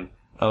O'Sullivan.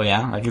 Oh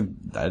yeah? I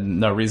had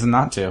no reason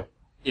not to.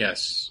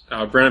 Yes.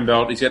 Brandon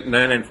Belt, he's got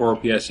 994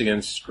 OPS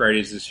against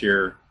righties this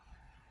year.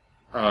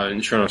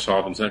 And Sean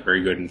O'Sullivan's not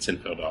very good, and it's in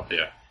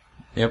Philadelphia.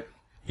 Yep.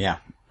 Yeah.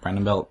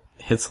 Brandon Belt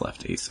hits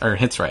lefties, or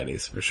hits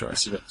righties, for sure.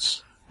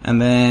 Yes.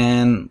 And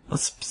then,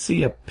 let's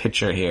see a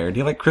picture here. Do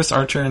you like Chris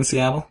Archer in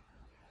Seattle?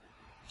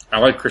 I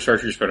like Chris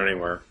Archer just about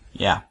anywhere.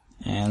 Yeah.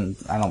 And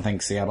I don't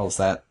think Seattle's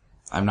that,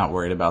 I'm not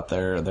worried about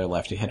their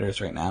lefty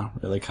hitters right now.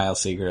 Really Kyle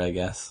Seager, I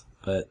guess.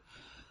 But,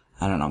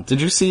 I don't know.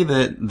 Did you see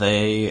that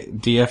they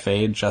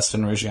DFA'd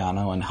Justin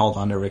Reggiano and held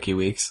on to Ricky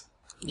Weeks?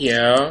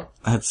 Yeah.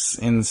 That's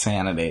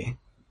insanity.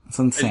 It's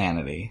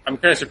insanity. I'm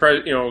kind of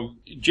surprised,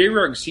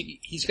 J-Ruggs,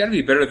 he's got to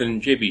be better than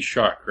JB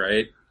Shuck,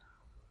 right?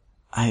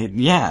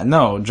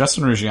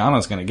 Justin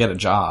Reggiano's going to get a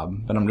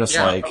job, but I'm just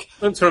like...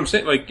 That's what I'm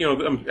saying, I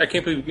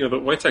can't believe, the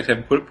White Sox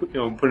haven't put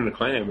in a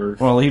claim,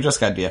 Well, he just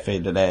got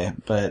DFA'd today,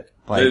 but,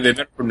 They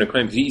better put in a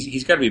claim, because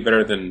he's got to be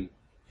better than...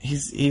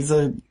 He's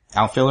a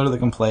outfielder that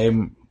can play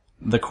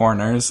the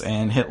corners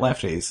and hit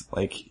lefties.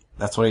 Like,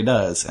 that's what he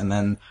does. And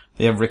then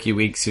they have Ricky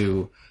Weeks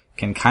who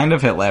can kind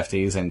of hit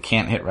lefties and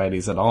can't hit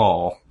righties at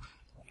all,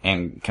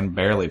 and can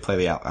barely play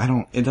the out.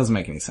 It doesn't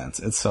make any sense.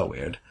 It's so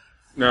weird.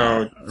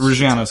 No.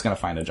 Ruggiano's gonna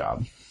find a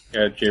job.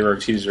 Yeah,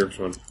 J-Ruggs, he deserves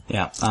one.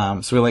 Yeah,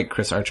 so we like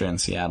Chris Archer in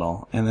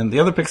Seattle. And then the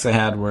other picks I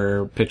had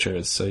were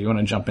pitchers, so you want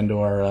to jump into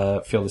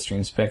our Field of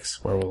Streams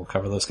picks, where we'll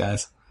cover those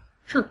guys?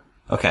 Sure.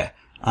 Okay.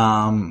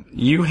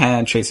 You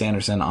had Chase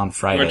Anderson on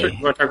Friday.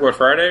 You want to talk about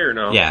Friday, or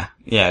no?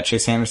 Yeah,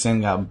 Chase Anderson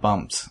got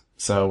bumped.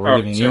 So we're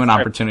giving you an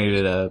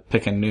opportunity to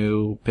pick a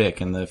new pick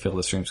in the Field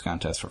of Streams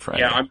contest for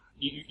Friday. Yeah,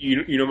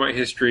 you know my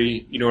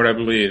history, you know what I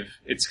believe.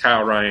 It's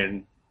Kyle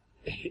Ryan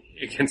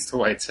against the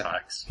White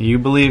Sox. You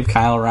believe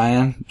Kyle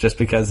Ryan just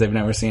because they've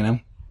never seen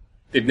him?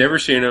 They've never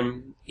seen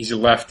him. He's a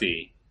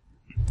lefty.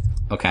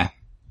 Okay.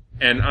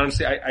 And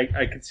honestly,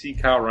 I could see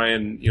Kyle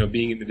Ryan,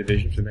 being in the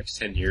division for the next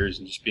 10 years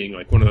and just being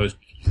like one of those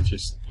pitchers that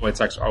just White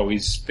Sox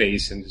always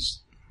face and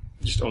just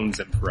owns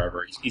them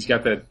forever. He's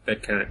got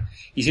that kind of,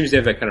 he seems to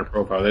have that kind of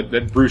profile,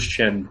 that Bruce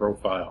Chen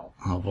profile.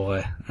 Oh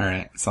boy.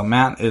 Alright. So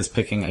Matt is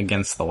picking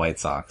against the White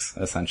Sox,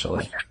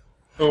 essentially.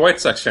 I'm a White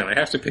Sox fan. I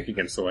have to pick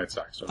against the White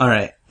Sox.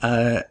 Alright.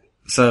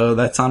 So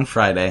that's on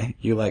Friday.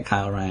 You like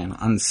Kyle Ryan.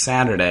 On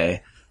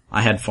Saturday,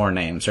 I had 4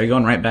 names. Are you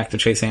going right back to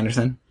Chase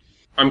Anderson?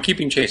 I'm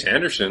keeping Chase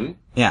Anderson.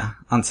 Yeah,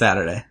 on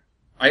Saturday.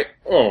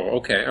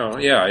 Okay. Oh,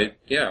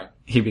 yeah.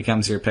 He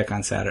becomes your pick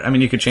on Saturday. I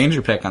mean, you could change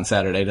your pick on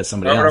Saturday to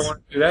somebody else. Why would I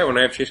want to do that when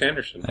I have Chase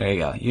Anderson? There you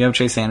go. You have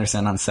Chase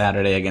Anderson on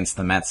Saturday against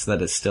the Mets.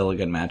 That is still a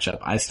good matchup.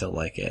 I still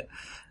like it.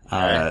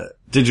 Right.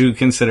 Did you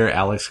consider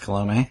Alex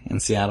Colome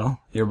in Seattle,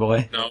 your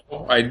boy?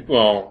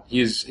 No,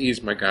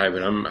 he's my guy,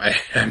 but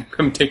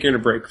I'm taking a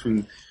break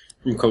from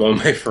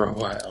Colome for a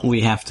while.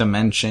 We have to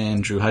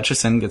mention Drew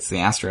Hutchison gets the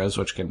Astros,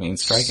 which could mean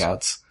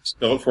strikeouts.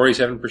 Still at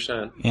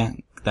 47%. Yeah,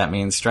 that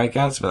means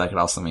strikeouts, but that could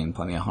also mean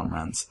plenty of home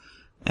runs.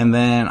 And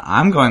then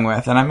I'm going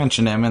with, and I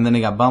mentioned him, and then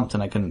he got bumped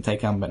and I couldn't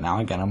take him, but now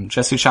I get him.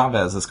 Jesse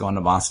Chavez is going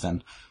to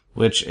Boston,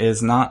 which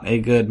is not a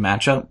good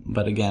matchup,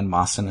 but again,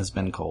 Boston has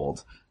been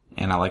cold.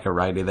 And I like a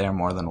righty there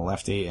more than a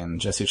lefty,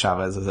 and Jesse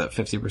Chavez is at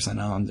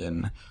 50% owned,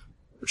 and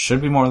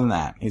should be more than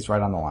that. He's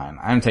right on the line.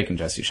 I'm taking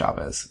Jesse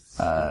Chavez,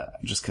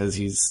 just cause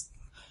his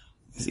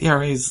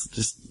ERA's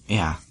just,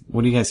 yeah.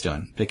 What are you guys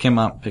doing? Pick him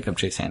up, pick up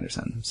Chase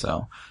Anderson.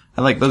 So,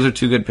 those are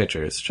 2 good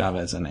pitchers,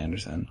 Chavez and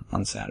Anderson,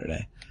 on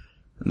Saturday.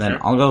 And then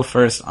I'll go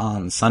first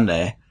on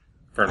Sunday.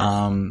 Fair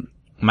enough.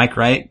 Mike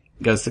Wright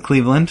goes to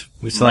Cleveland.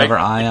 We still have our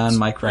eye on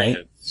Mike Wright.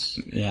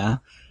 Yeah.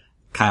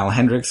 Kyle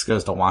Hendricks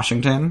goes to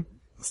Washington.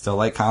 Still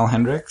like Kyle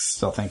Hendricks.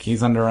 Still think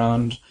he's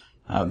underowned.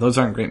 Those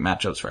aren't great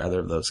matchups for either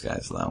of those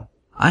guys, though.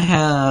 I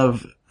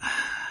have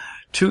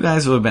 2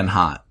 guys who have been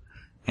hot,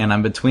 and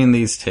I'm between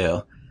these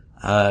 2.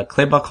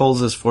 Clay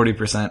Buchholz is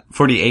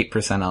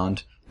 48%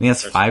 owned, and he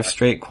has 5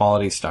 straight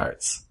quality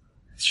starts.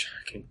 That's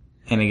shocking.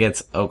 And he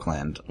gets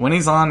Oakland. When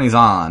he's on, he's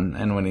on,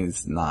 and when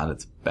he's not,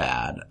 it's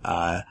bad.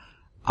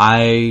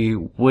 I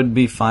would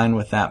be fine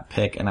with that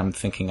pick, and I'm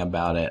thinking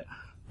about it,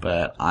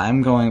 but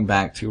I'm going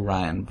back to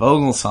Ryan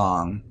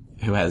Vogelsong,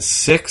 who has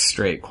 6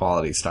 straight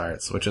quality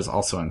starts, which is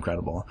also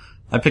incredible.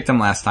 I picked him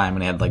last time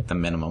and he had the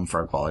minimum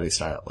for a quality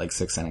start,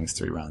 6 innings,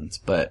 3 runs,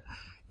 but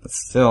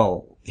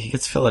still, he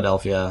gets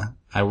Philadelphia.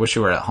 I wish he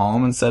were at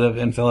home instead of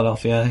in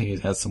Philadelphia. He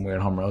has some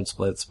weird home road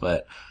splits,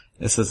 but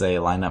this is a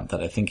lineup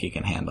that I think he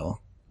can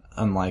handle,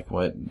 unlike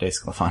what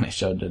DeSclafani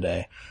showed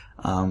today.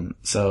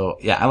 So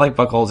yeah, I like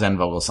Buchholz and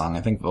Vogelsong.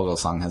 I think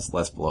Vogelsong has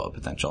less blowout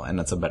potential, and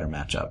it's a better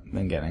matchup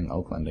than getting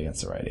Oakland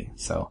against a righty.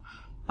 So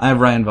I have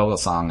Ryan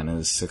Vogelsong and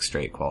his 6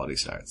 straight quality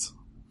starts.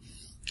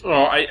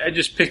 Well, I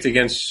just picked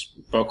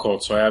against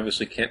Buchholz, so I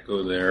obviously can't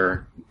go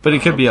there. But he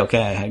could be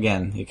okay.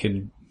 Again, he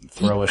could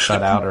throw a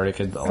shutout, or he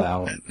could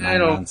allow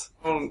 9 runs.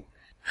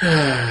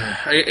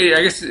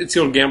 I guess it's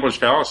the old gambler's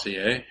fallacy,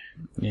 eh?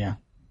 Yeah.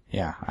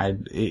 Yeah.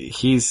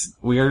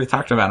 We already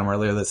talked about him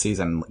earlier this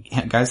season.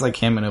 Guys like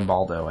him and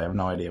Ubaldo, I have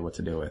no idea what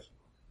to do with.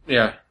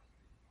 Yeah.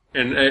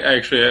 And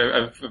I've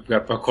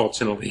got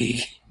Buchholz in a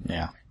league.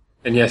 Yeah.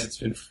 And yes, it's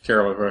been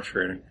terribly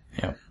frustrating.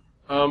 Yeah.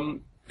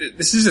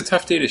 This is a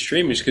tough day to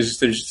stream just because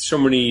there's so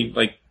many,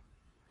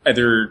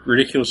 either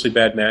ridiculously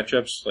bad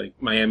matchups, like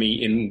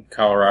Miami in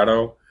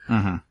Colorado,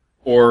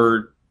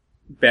 or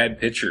bad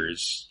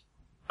pitchers.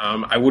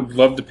 I would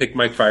love to pick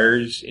Mike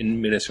Fiers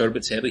in Minnesota,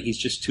 but sadly he's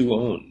just too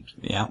owned.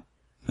 Yeah.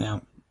 Yeah.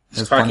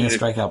 There's plenty of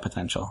strikeout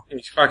potential.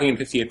 He's clocking in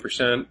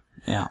 58%.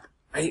 Yeah.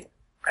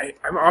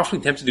 I'm awfully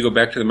tempted to go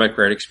back to the Mike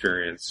Wright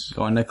experience.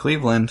 Going to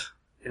Cleveland.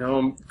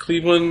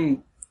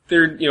 Cleveland,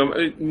 they're,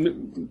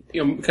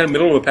 kind of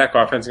middle of the pack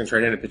offense against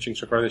right-handed pitching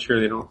so far this year.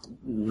 They don't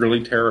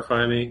really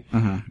terrify me.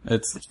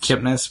 It's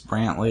Kipnis,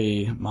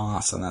 Brantley,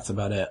 Moss, and that's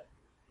about it.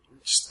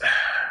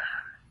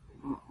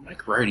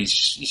 Mike Wright, he's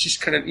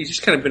just kind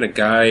of been a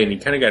guy, and he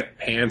kind of got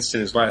pantsed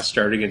in his last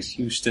start against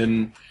Houston.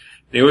 And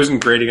he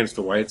wasn't great against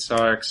the White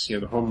Sox. The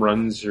home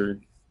runs are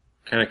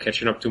kind of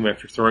catching up to him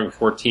after throwing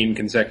 14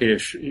 consecutive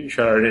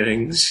shutout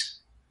innings.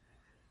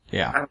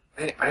 Yeah.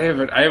 I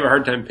have a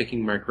hard time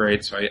picking Mike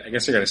Wright, so I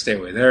guess I gotta stay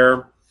away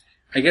there.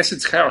 I guess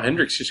it's Kyle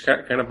Hendricks just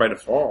kind of by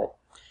default.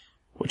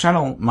 Which I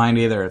don't mind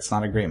either. It's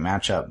not a great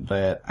matchup,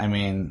 but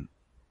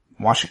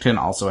Washington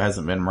also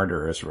hasn't been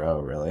murderer's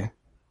row, really.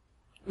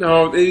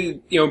 No,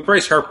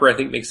 Bryce Harper, I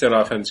think, makes that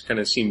offense kind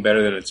of seem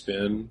better than it's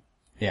been.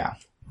 Yeah.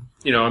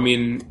 I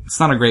mean... It's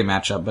not a great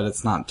matchup, but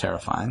it's not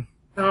terrifying.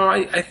 No,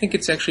 I think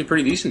it's actually a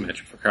pretty decent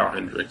matchup for Kyle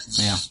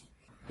Hendricks.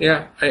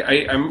 Yeah.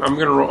 I'm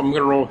gonna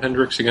roll with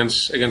Hendricks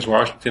against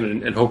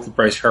Washington and hope that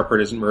Bryce Harper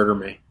doesn't murder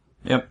me.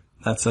 Yep.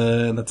 That's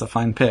a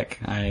fine pick.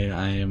 I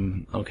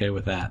am okay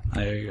with that.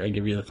 I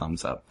give you the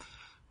thumbs up.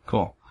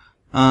 Cool.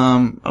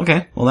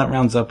 Okay. Well, that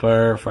rounds up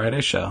our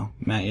Friday show.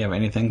 Matt, you have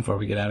anything before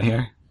we get out of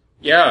here?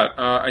 Yeah,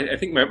 I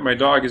think my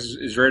dog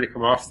is ready to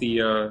come off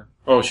the,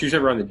 she was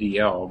never on the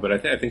DL, but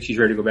I think she's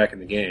ready to go back in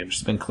the game.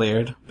 She's been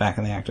cleared, back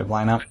in the active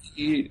lineup.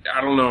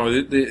 I don't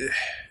know.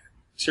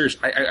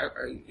 Seriously,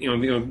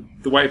 the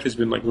wife has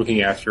been like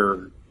looking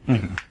after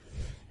her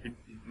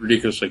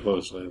ridiculously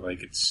closely.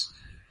 Like it's,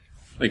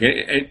 like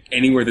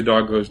anywhere the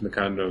dog goes in the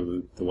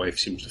condo, the wife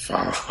seems to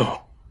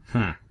follow.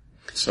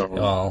 So.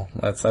 Well,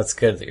 that's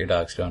good that your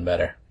dog's doing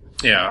better.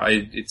 Yeah,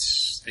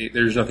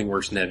 there's nothing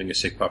worse than having a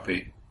sick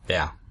puppy.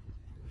 Yeah.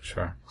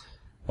 Sure.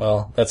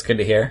 Well, that's good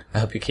to hear. I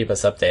hope you keep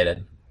us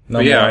updated.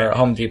 No more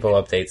Home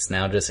Depot updates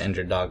now, just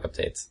injured dog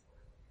updates.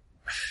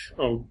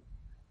 Oh,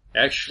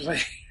 actually.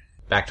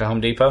 Back to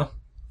Home Depot?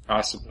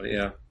 Possibly,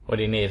 yeah. What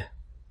do you need?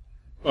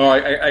 Oh,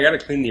 I gotta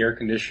clean the air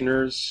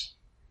conditioners,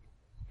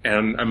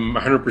 and I'm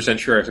 100%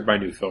 sure I have to buy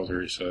new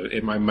filters, so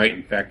I might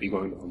in fact be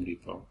going to Home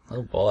Depot.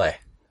 Oh boy.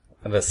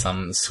 That is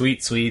some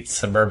sweet, sweet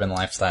suburban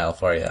lifestyle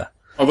for you.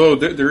 Although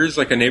there is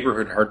like a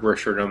neighborhood hardware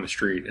store down the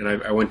street, and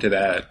I went to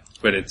that,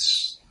 but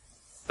it's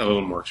a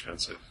little more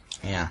expensive.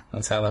 Yeah,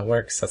 that's how that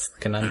works. That's the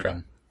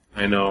conundrum.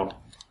 I know.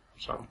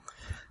 So.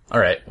 All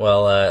right.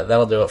 Well,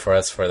 that'll do it for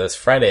us for this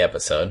Friday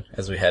episode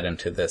as we head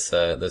into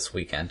this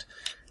weekend.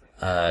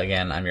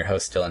 Again, I'm your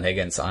host, Dylan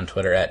Higgins, on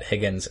Twitter at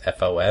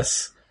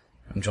HigginsFOS.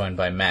 I'm joined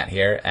by Matt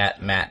here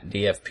at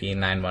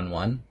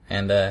MattDFP911.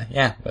 And,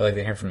 we'd like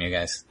to hear from you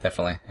guys.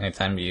 Definitely.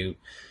 Anytime you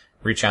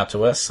reach out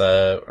to us,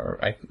 or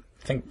I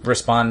think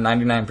respond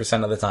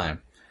 99% of the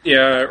time.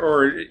 Yeah,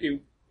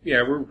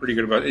 we're pretty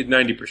good about it,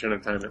 90%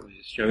 of the time at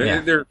least.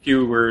 There are a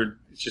few where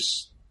it's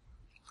just,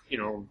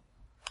 kind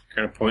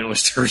of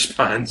pointless to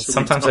respond. So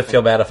sometimes I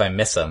feel bad if I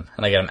miss them,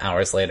 and I get them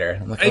hours later.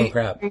 I'm like, oh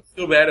crap. I don't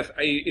feel bad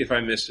if I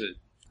miss it.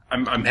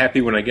 I'm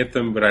happy when I get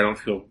them, but I don't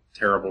feel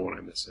terrible when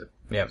I miss it.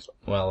 Yeah.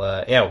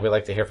 Well, we'd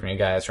like to hear from you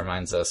guys.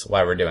 Reminds us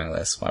why we're doing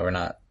this, why we're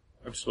not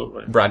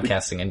absolutely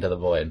broadcasting into the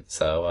void.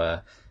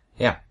 So,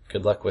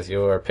 good luck with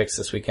your picks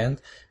this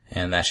weekend,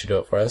 and that should do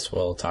it for us.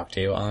 We'll talk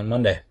to you on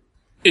Monday.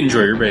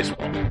 Enjoy your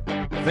baseball.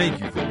 Thank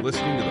you for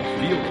listening to the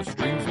Field of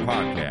Streams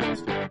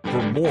podcast.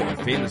 For more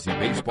fantasy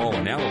baseball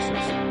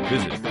analysis,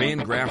 visit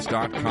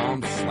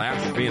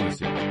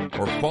fangraphs.com/fantasy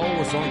or follow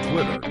us on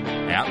Twitter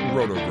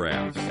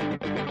 @Rotographs.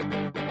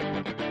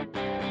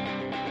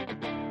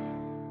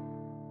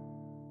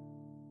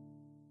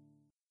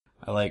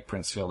 I like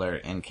Prince Fielder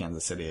in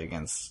Kansas City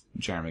against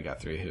Jeremy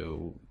Guthrie,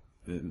 who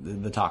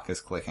the talk is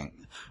clicking.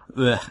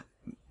 The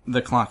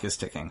clock is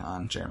ticking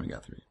on Jeremy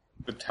Guthrie.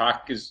 The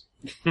talk is...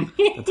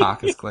 The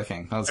talk is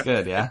clicking. That was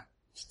good, yeah?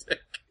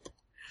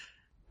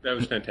 That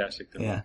was fantastic. Yeah.